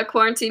doing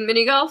quarantine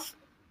mini golf?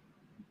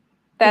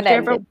 That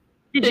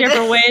Did you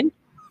ever win?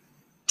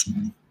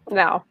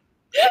 No.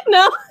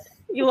 No,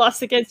 you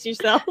lost against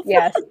yourself.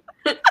 Yes.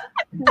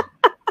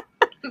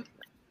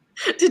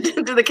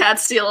 Did the cat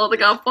steal all the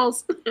golf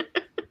balls?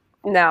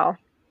 No.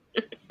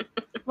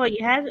 Well,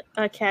 you had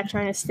a cat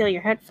trying to steal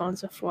your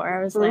headphones before.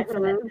 I was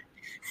laughing at Mhm.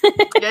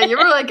 Yeah, you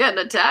were like getting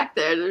attacked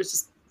there. There's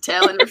just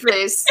tail in your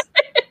face.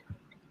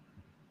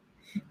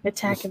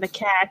 attacking the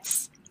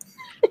cats.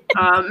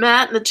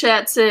 Matt in the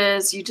chat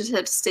says you just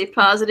have to stay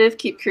positive,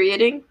 keep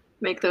creating,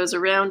 make those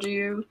around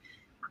you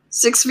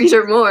 6 feet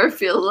or more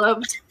feel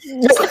loved.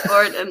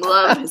 Support and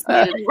love is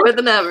needed more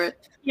than ever.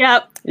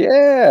 Yep.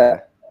 Yeah.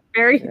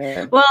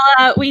 Very well.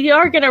 We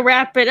are gonna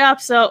wrap it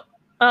up. So,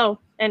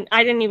 and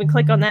I didn't even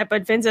click on that,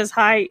 but Vin says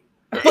hi.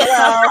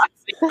 Well,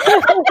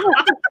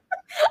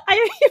 I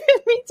didn't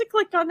even mean to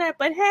click on that,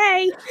 but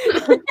hey.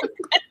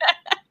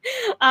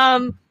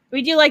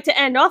 We do like to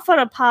end off on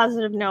a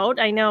positive note.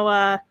 I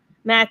know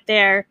Matt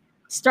there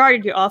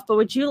started you off, but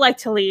would you like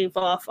to leave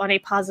off on a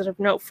positive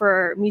note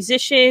for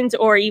musicians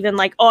or even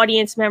like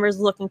audience members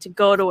looking to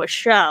go to a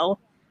show?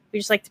 We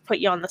just like to put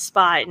you on the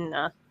spot and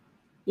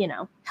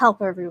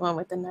help everyone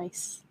with a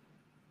nice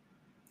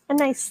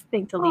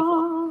thing to leave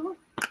off.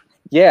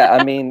 Yeah,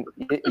 I mean,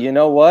 you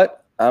know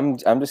what? I'm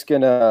just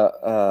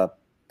gonna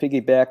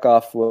piggyback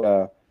off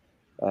what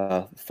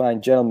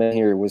fine gentleman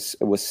here was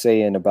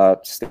saying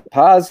about stay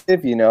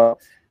positive.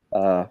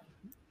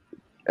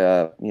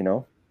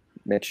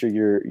 Make sure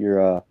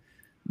you're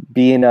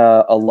being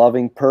a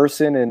loving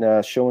person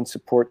and showing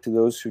support to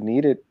those who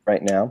need it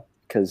right now,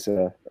 because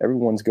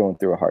everyone's going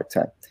through a hard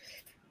time,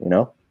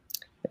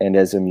 And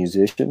as a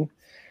musician,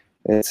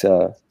 it's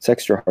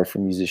extra hard for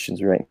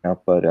musicians right now.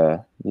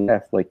 But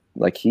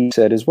like he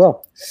said as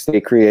well,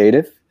 stay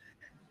creative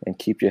and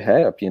keep your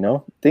head up.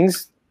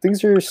 Things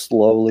are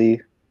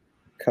slowly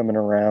coming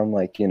around.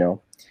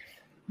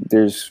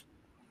 There's,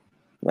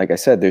 like I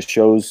said, there's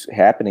shows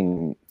happening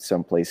in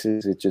some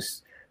places. It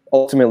just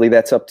ultimately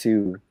that's up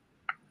to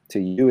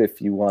you if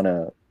you want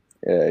to,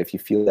 if you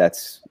feel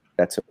that's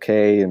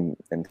okay and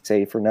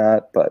safe or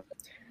not. But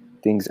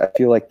I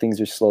feel like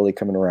things are slowly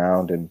coming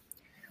around, and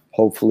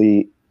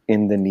hopefully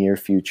in the near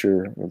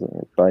future,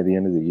 or by the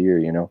end of the year,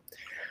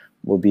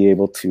 we'll be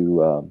able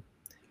to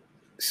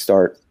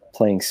start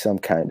playing some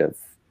kind of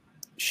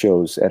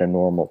shows at a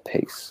normal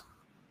pace.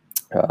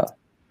 But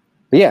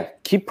yeah,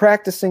 keep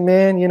practicing,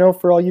 man.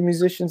 For all you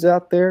musicians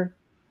out there,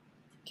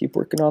 keep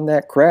working on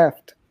that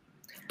craft.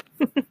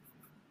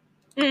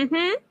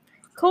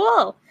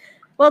 Cool.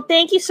 Well,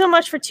 thank you so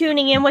much for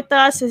tuning in with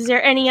us. Is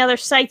there any other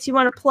sites you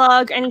want to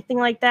plug, anything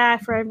like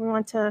that for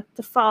everyone to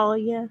follow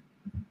you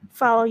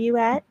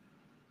at?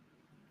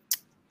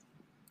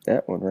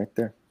 That one right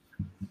there.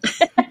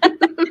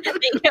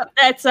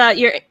 That's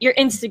your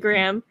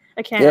Instagram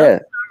account. Yeah.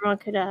 So everyone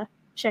could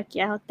check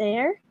you out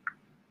there.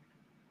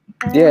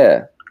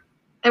 Yeah.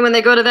 And when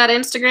they go to that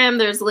Instagram,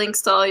 there's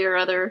links to all your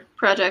other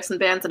projects and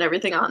bands and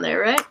everything on there,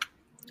 right?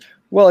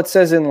 Well, it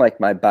says in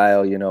my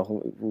bio,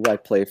 who I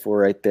play for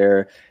right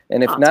there.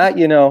 And if not,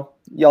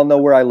 y'all know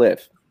where I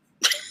live.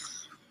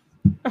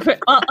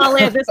 I'll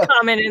add this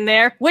comment in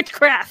there.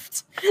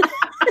 Witchcraft.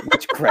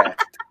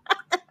 Witchcraft.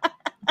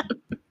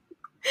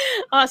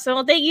 Awesome.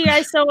 Well, thank you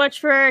guys so much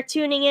for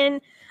tuning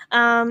in.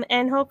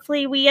 And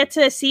hopefully we get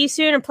to see you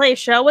soon and play a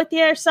show with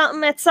you or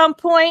something at some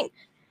point.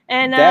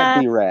 And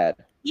that'd be rad.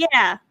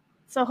 Yeah.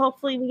 So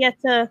hopefully we get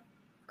to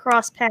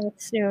cross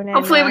paths soon.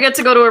 Hopefully we get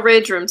to go to a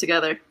rage room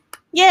together.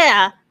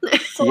 Yeah.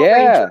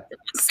 Yeah.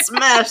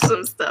 Smash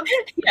some stuff.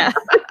 Yeah.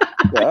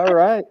 All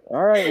right,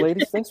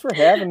 ladies. Thanks for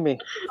having me.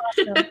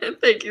 Awesome.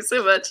 Thank you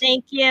so much.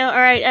 Thank you. All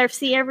right. I'll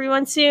see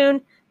everyone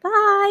soon.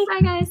 Bye.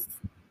 Bye, guys.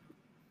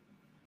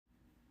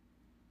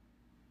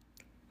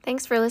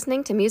 Thanks for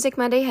listening to Music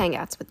Monday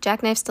Hangouts with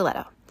Jackknife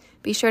Stiletto.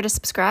 Be sure to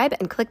subscribe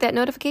and click that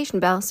notification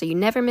bell so you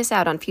never miss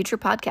out on future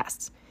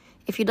podcasts.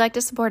 If you'd like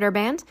to support our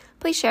band,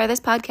 please share this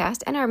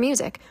podcast and our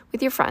music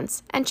with your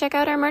friends and check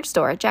out our merch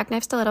store at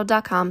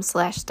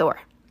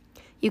jackknifestiletto.com/store.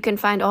 You can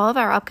find all of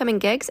our upcoming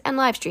gigs and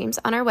live streams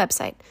on our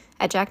website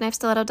at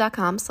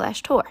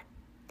jackknifestiletto.com/tour.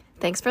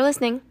 Thanks for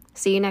listening.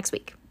 See you next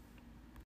week.